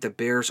think the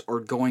Bears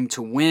are going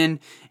to win,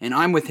 and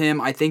I'm with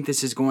him. I think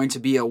this is going to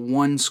be a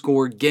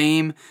one-score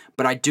game,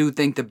 but I do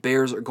think the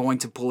Bears are going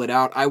to pull it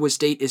out. Iowa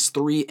State is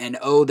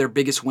 3-0, their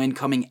biggest win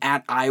coming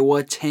at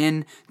Iowa,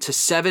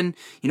 10-7.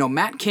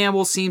 Matt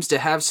Campbell seems to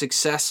have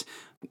success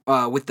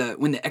when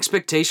the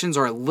expectations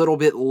are a little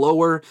bit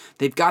lower.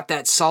 They've got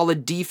that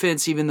solid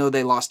defense, even though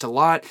they lost a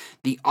lot.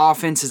 The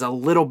offense is a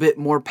little bit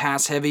more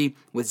pass heavy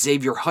with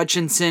Xavier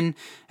Hutchinson,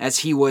 as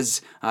he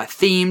was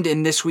themed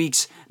in this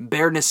week's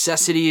Bare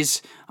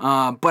Necessities.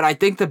 But I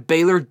think the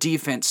Baylor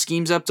defense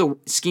schemes up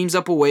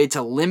a way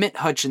to limit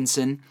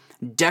Hutchinson.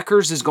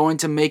 Deckers is going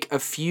to make a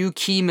few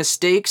key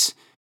mistakes,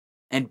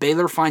 and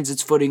Baylor finds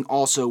its footing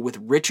also with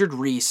Richard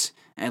Reese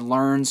and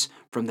learns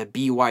from the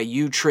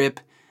BYU trip.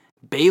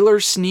 Baylor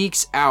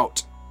sneaks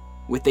out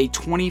with a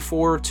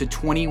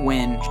 24-20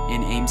 win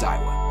in Ames,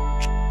 Iowa.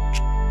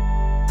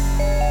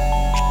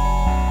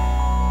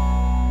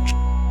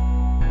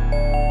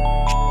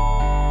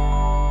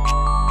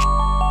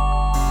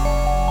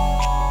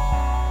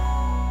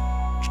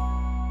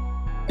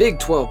 Big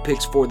 12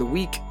 picks for the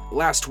week.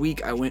 Last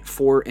week I went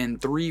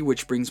 4-3,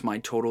 which brings my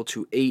total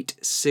to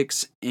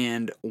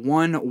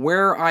 8-6-1.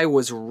 Where I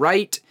was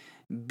right,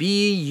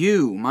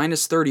 BU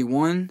minus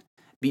 31.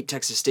 Beat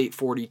Texas State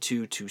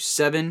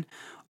 42-7.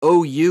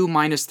 OU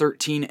minus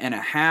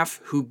 13.5,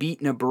 who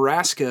beat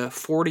Nebraska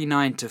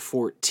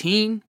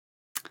 49-14.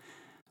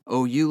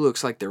 OU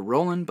looks like they're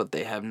rolling, but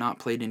they have not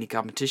played any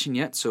competition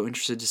yet, so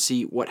interested to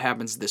see what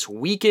happens this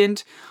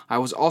weekend. I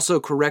was also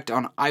correct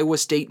on Iowa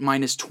State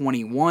minus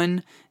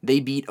 21. They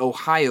beat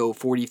Ohio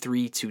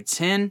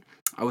 43-10.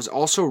 I was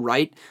also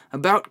right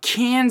about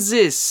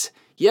Kansas.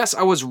 Yes,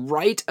 I was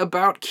right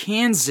about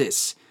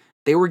Kansas.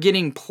 They were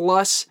getting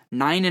plus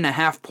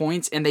 9.5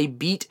 points, and they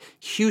beat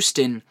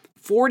Houston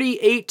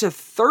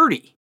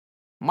 48-30.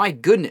 My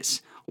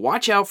goodness.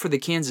 Watch out for the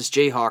Kansas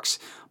Jayhawks.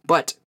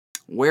 But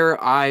where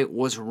I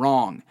was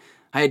wrong,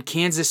 I had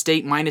Kansas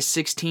State minus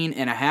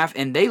 16.5,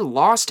 and they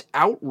lost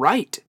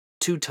outright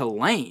to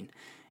Tulane.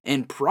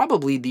 And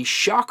probably the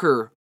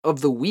shocker of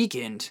the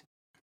weekend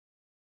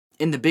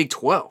in the Big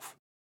 12.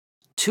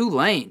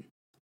 Tulane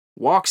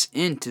walks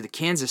into the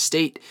Kansas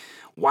State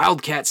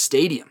Wildcat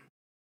Stadium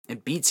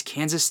and beats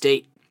Kansas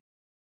State.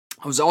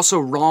 I was also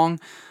wrong.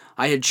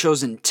 I had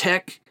chosen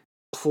Tech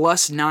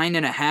plus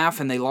 9.5,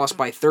 and they lost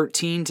by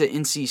 13 to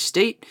NC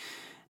State.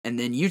 And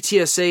then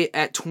UTSA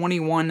at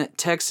 21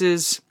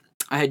 Texas.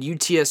 I had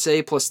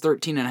UTSA plus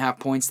 13.5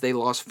 points. They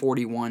lost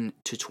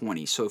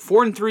 41-20. So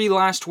 4-3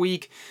 last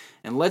week.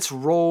 And let's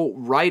roll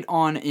right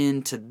on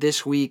into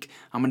this week.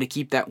 I'm going to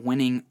keep that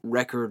winning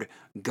record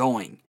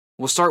going.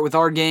 We'll start with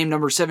our game,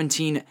 number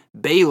 17,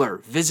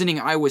 Baylor visiting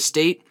Iowa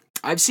State.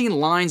 I've seen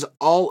lines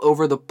all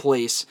over the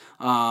place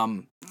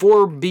from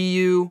for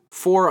BU,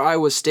 for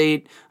Iowa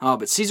State.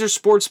 But Caesar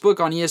Sportsbook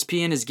on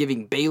ESPN is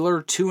giving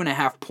Baylor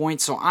 2.5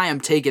 points, so I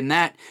am taking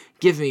that.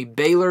 Give me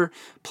Baylor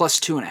plus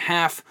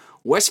 2.5.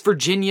 West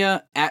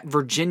Virginia at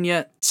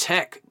Virginia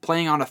Tech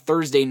playing on a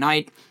Thursday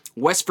night.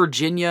 West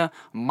Virginia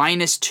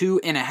minus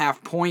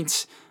 2.5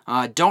 points.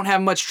 Don't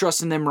have much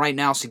trust in them right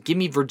now, so give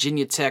me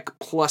Virginia Tech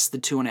plus the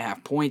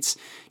 2.5 points.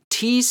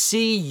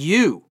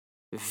 TCU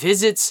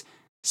visits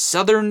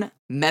Southern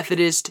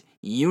Methodist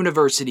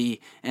University,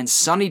 and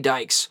Sonny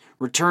Dykes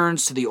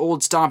returns to the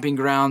old stomping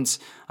grounds.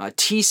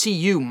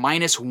 TCU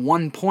minus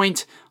 1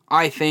 point.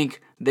 I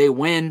think they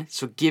win,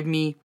 so give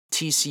me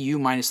TCU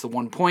minus the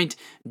 1 point.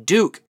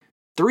 Duke,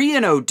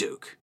 3-0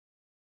 Duke,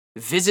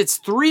 visits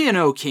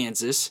 3-0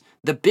 Kansas,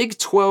 the Big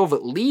 12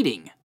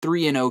 leading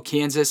 3-0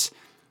 Kansas,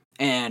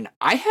 and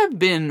I have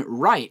been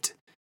right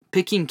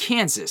picking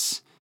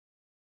Kansas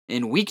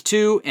in week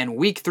 2 and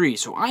week 3,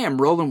 so I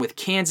am rolling with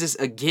Kansas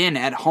again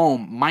at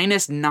home,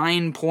 minus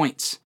 9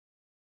 points.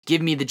 Give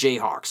me the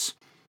Jayhawks.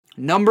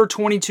 Number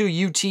 22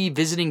 UT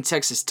visiting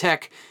Texas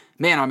Tech.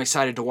 Man, I'm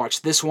excited to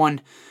watch this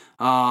one.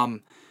 A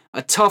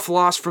tough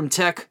loss from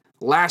Tech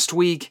last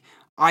week.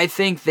 I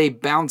think they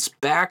bounce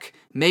back.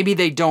 Maybe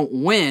they don't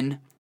win,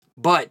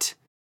 but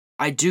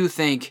I do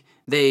think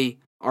they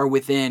are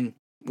within,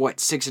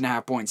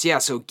 6.5 points? Yeah,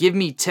 so give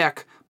me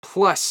Tech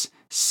plus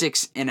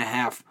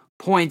 6.5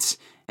 points.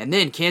 And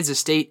then Kansas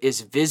State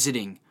is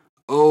visiting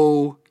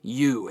OU.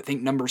 I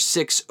think number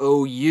 6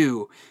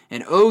 OU.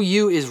 And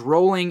OU is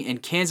rolling,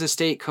 and Kansas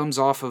State comes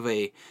off of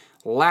a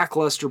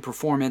lackluster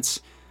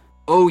performance.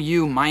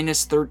 OU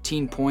minus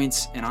 13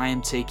 points, and I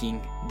am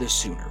taking the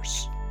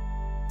Sooners.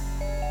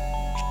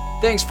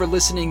 Thanks for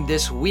listening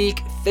this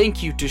week.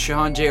 Thank you to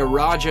Shahan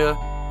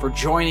Jayaraja for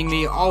joining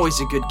me. Always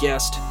a good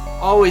guest,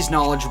 always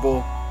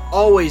knowledgeable,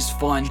 always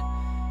fun.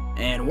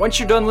 And once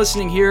you're done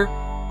listening here,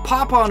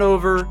 pop on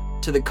over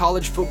to the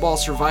College Football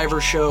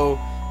Survivor Show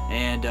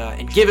and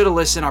give it a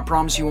listen. I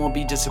promise you won't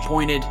be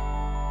disappointed.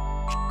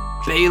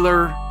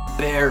 Baylor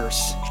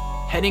Bears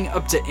heading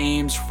up to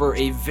Ames for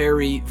a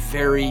very,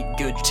 very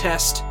good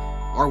test.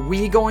 Are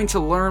we going to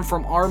learn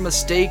from our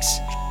mistakes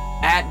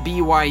at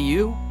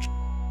BYU?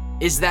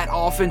 Is that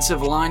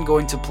offensive line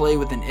going to play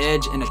with an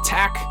edge and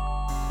attack?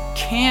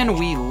 Can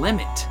we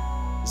limit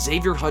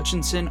Xavier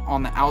Hutchinson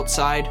on the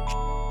outside?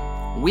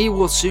 We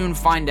will soon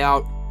find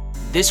out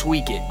this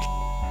weekend.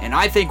 And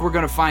I think we're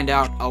going to find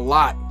out a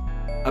lot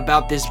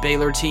about this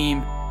Baylor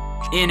team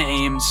in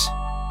Ames.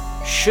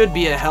 Should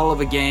be a hell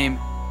of a game.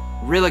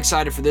 Real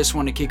excited for this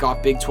one to kick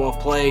off Big 12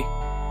 play.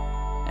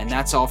 And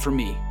that's all for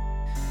me.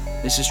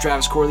 This is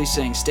Travis Corley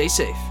saying stay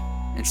safe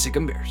and sick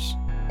 'em Bears.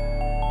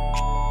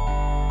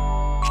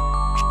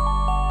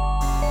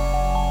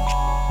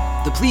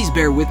 The Please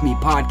Bear With Me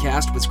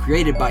podcast was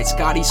created by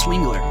Scotty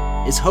Swingler,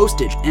 is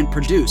hosted and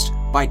produced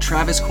by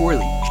Travis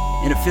Corley,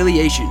 in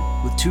affiliation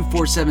with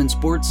 247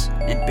 Sports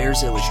and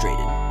Bears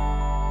Illustrated.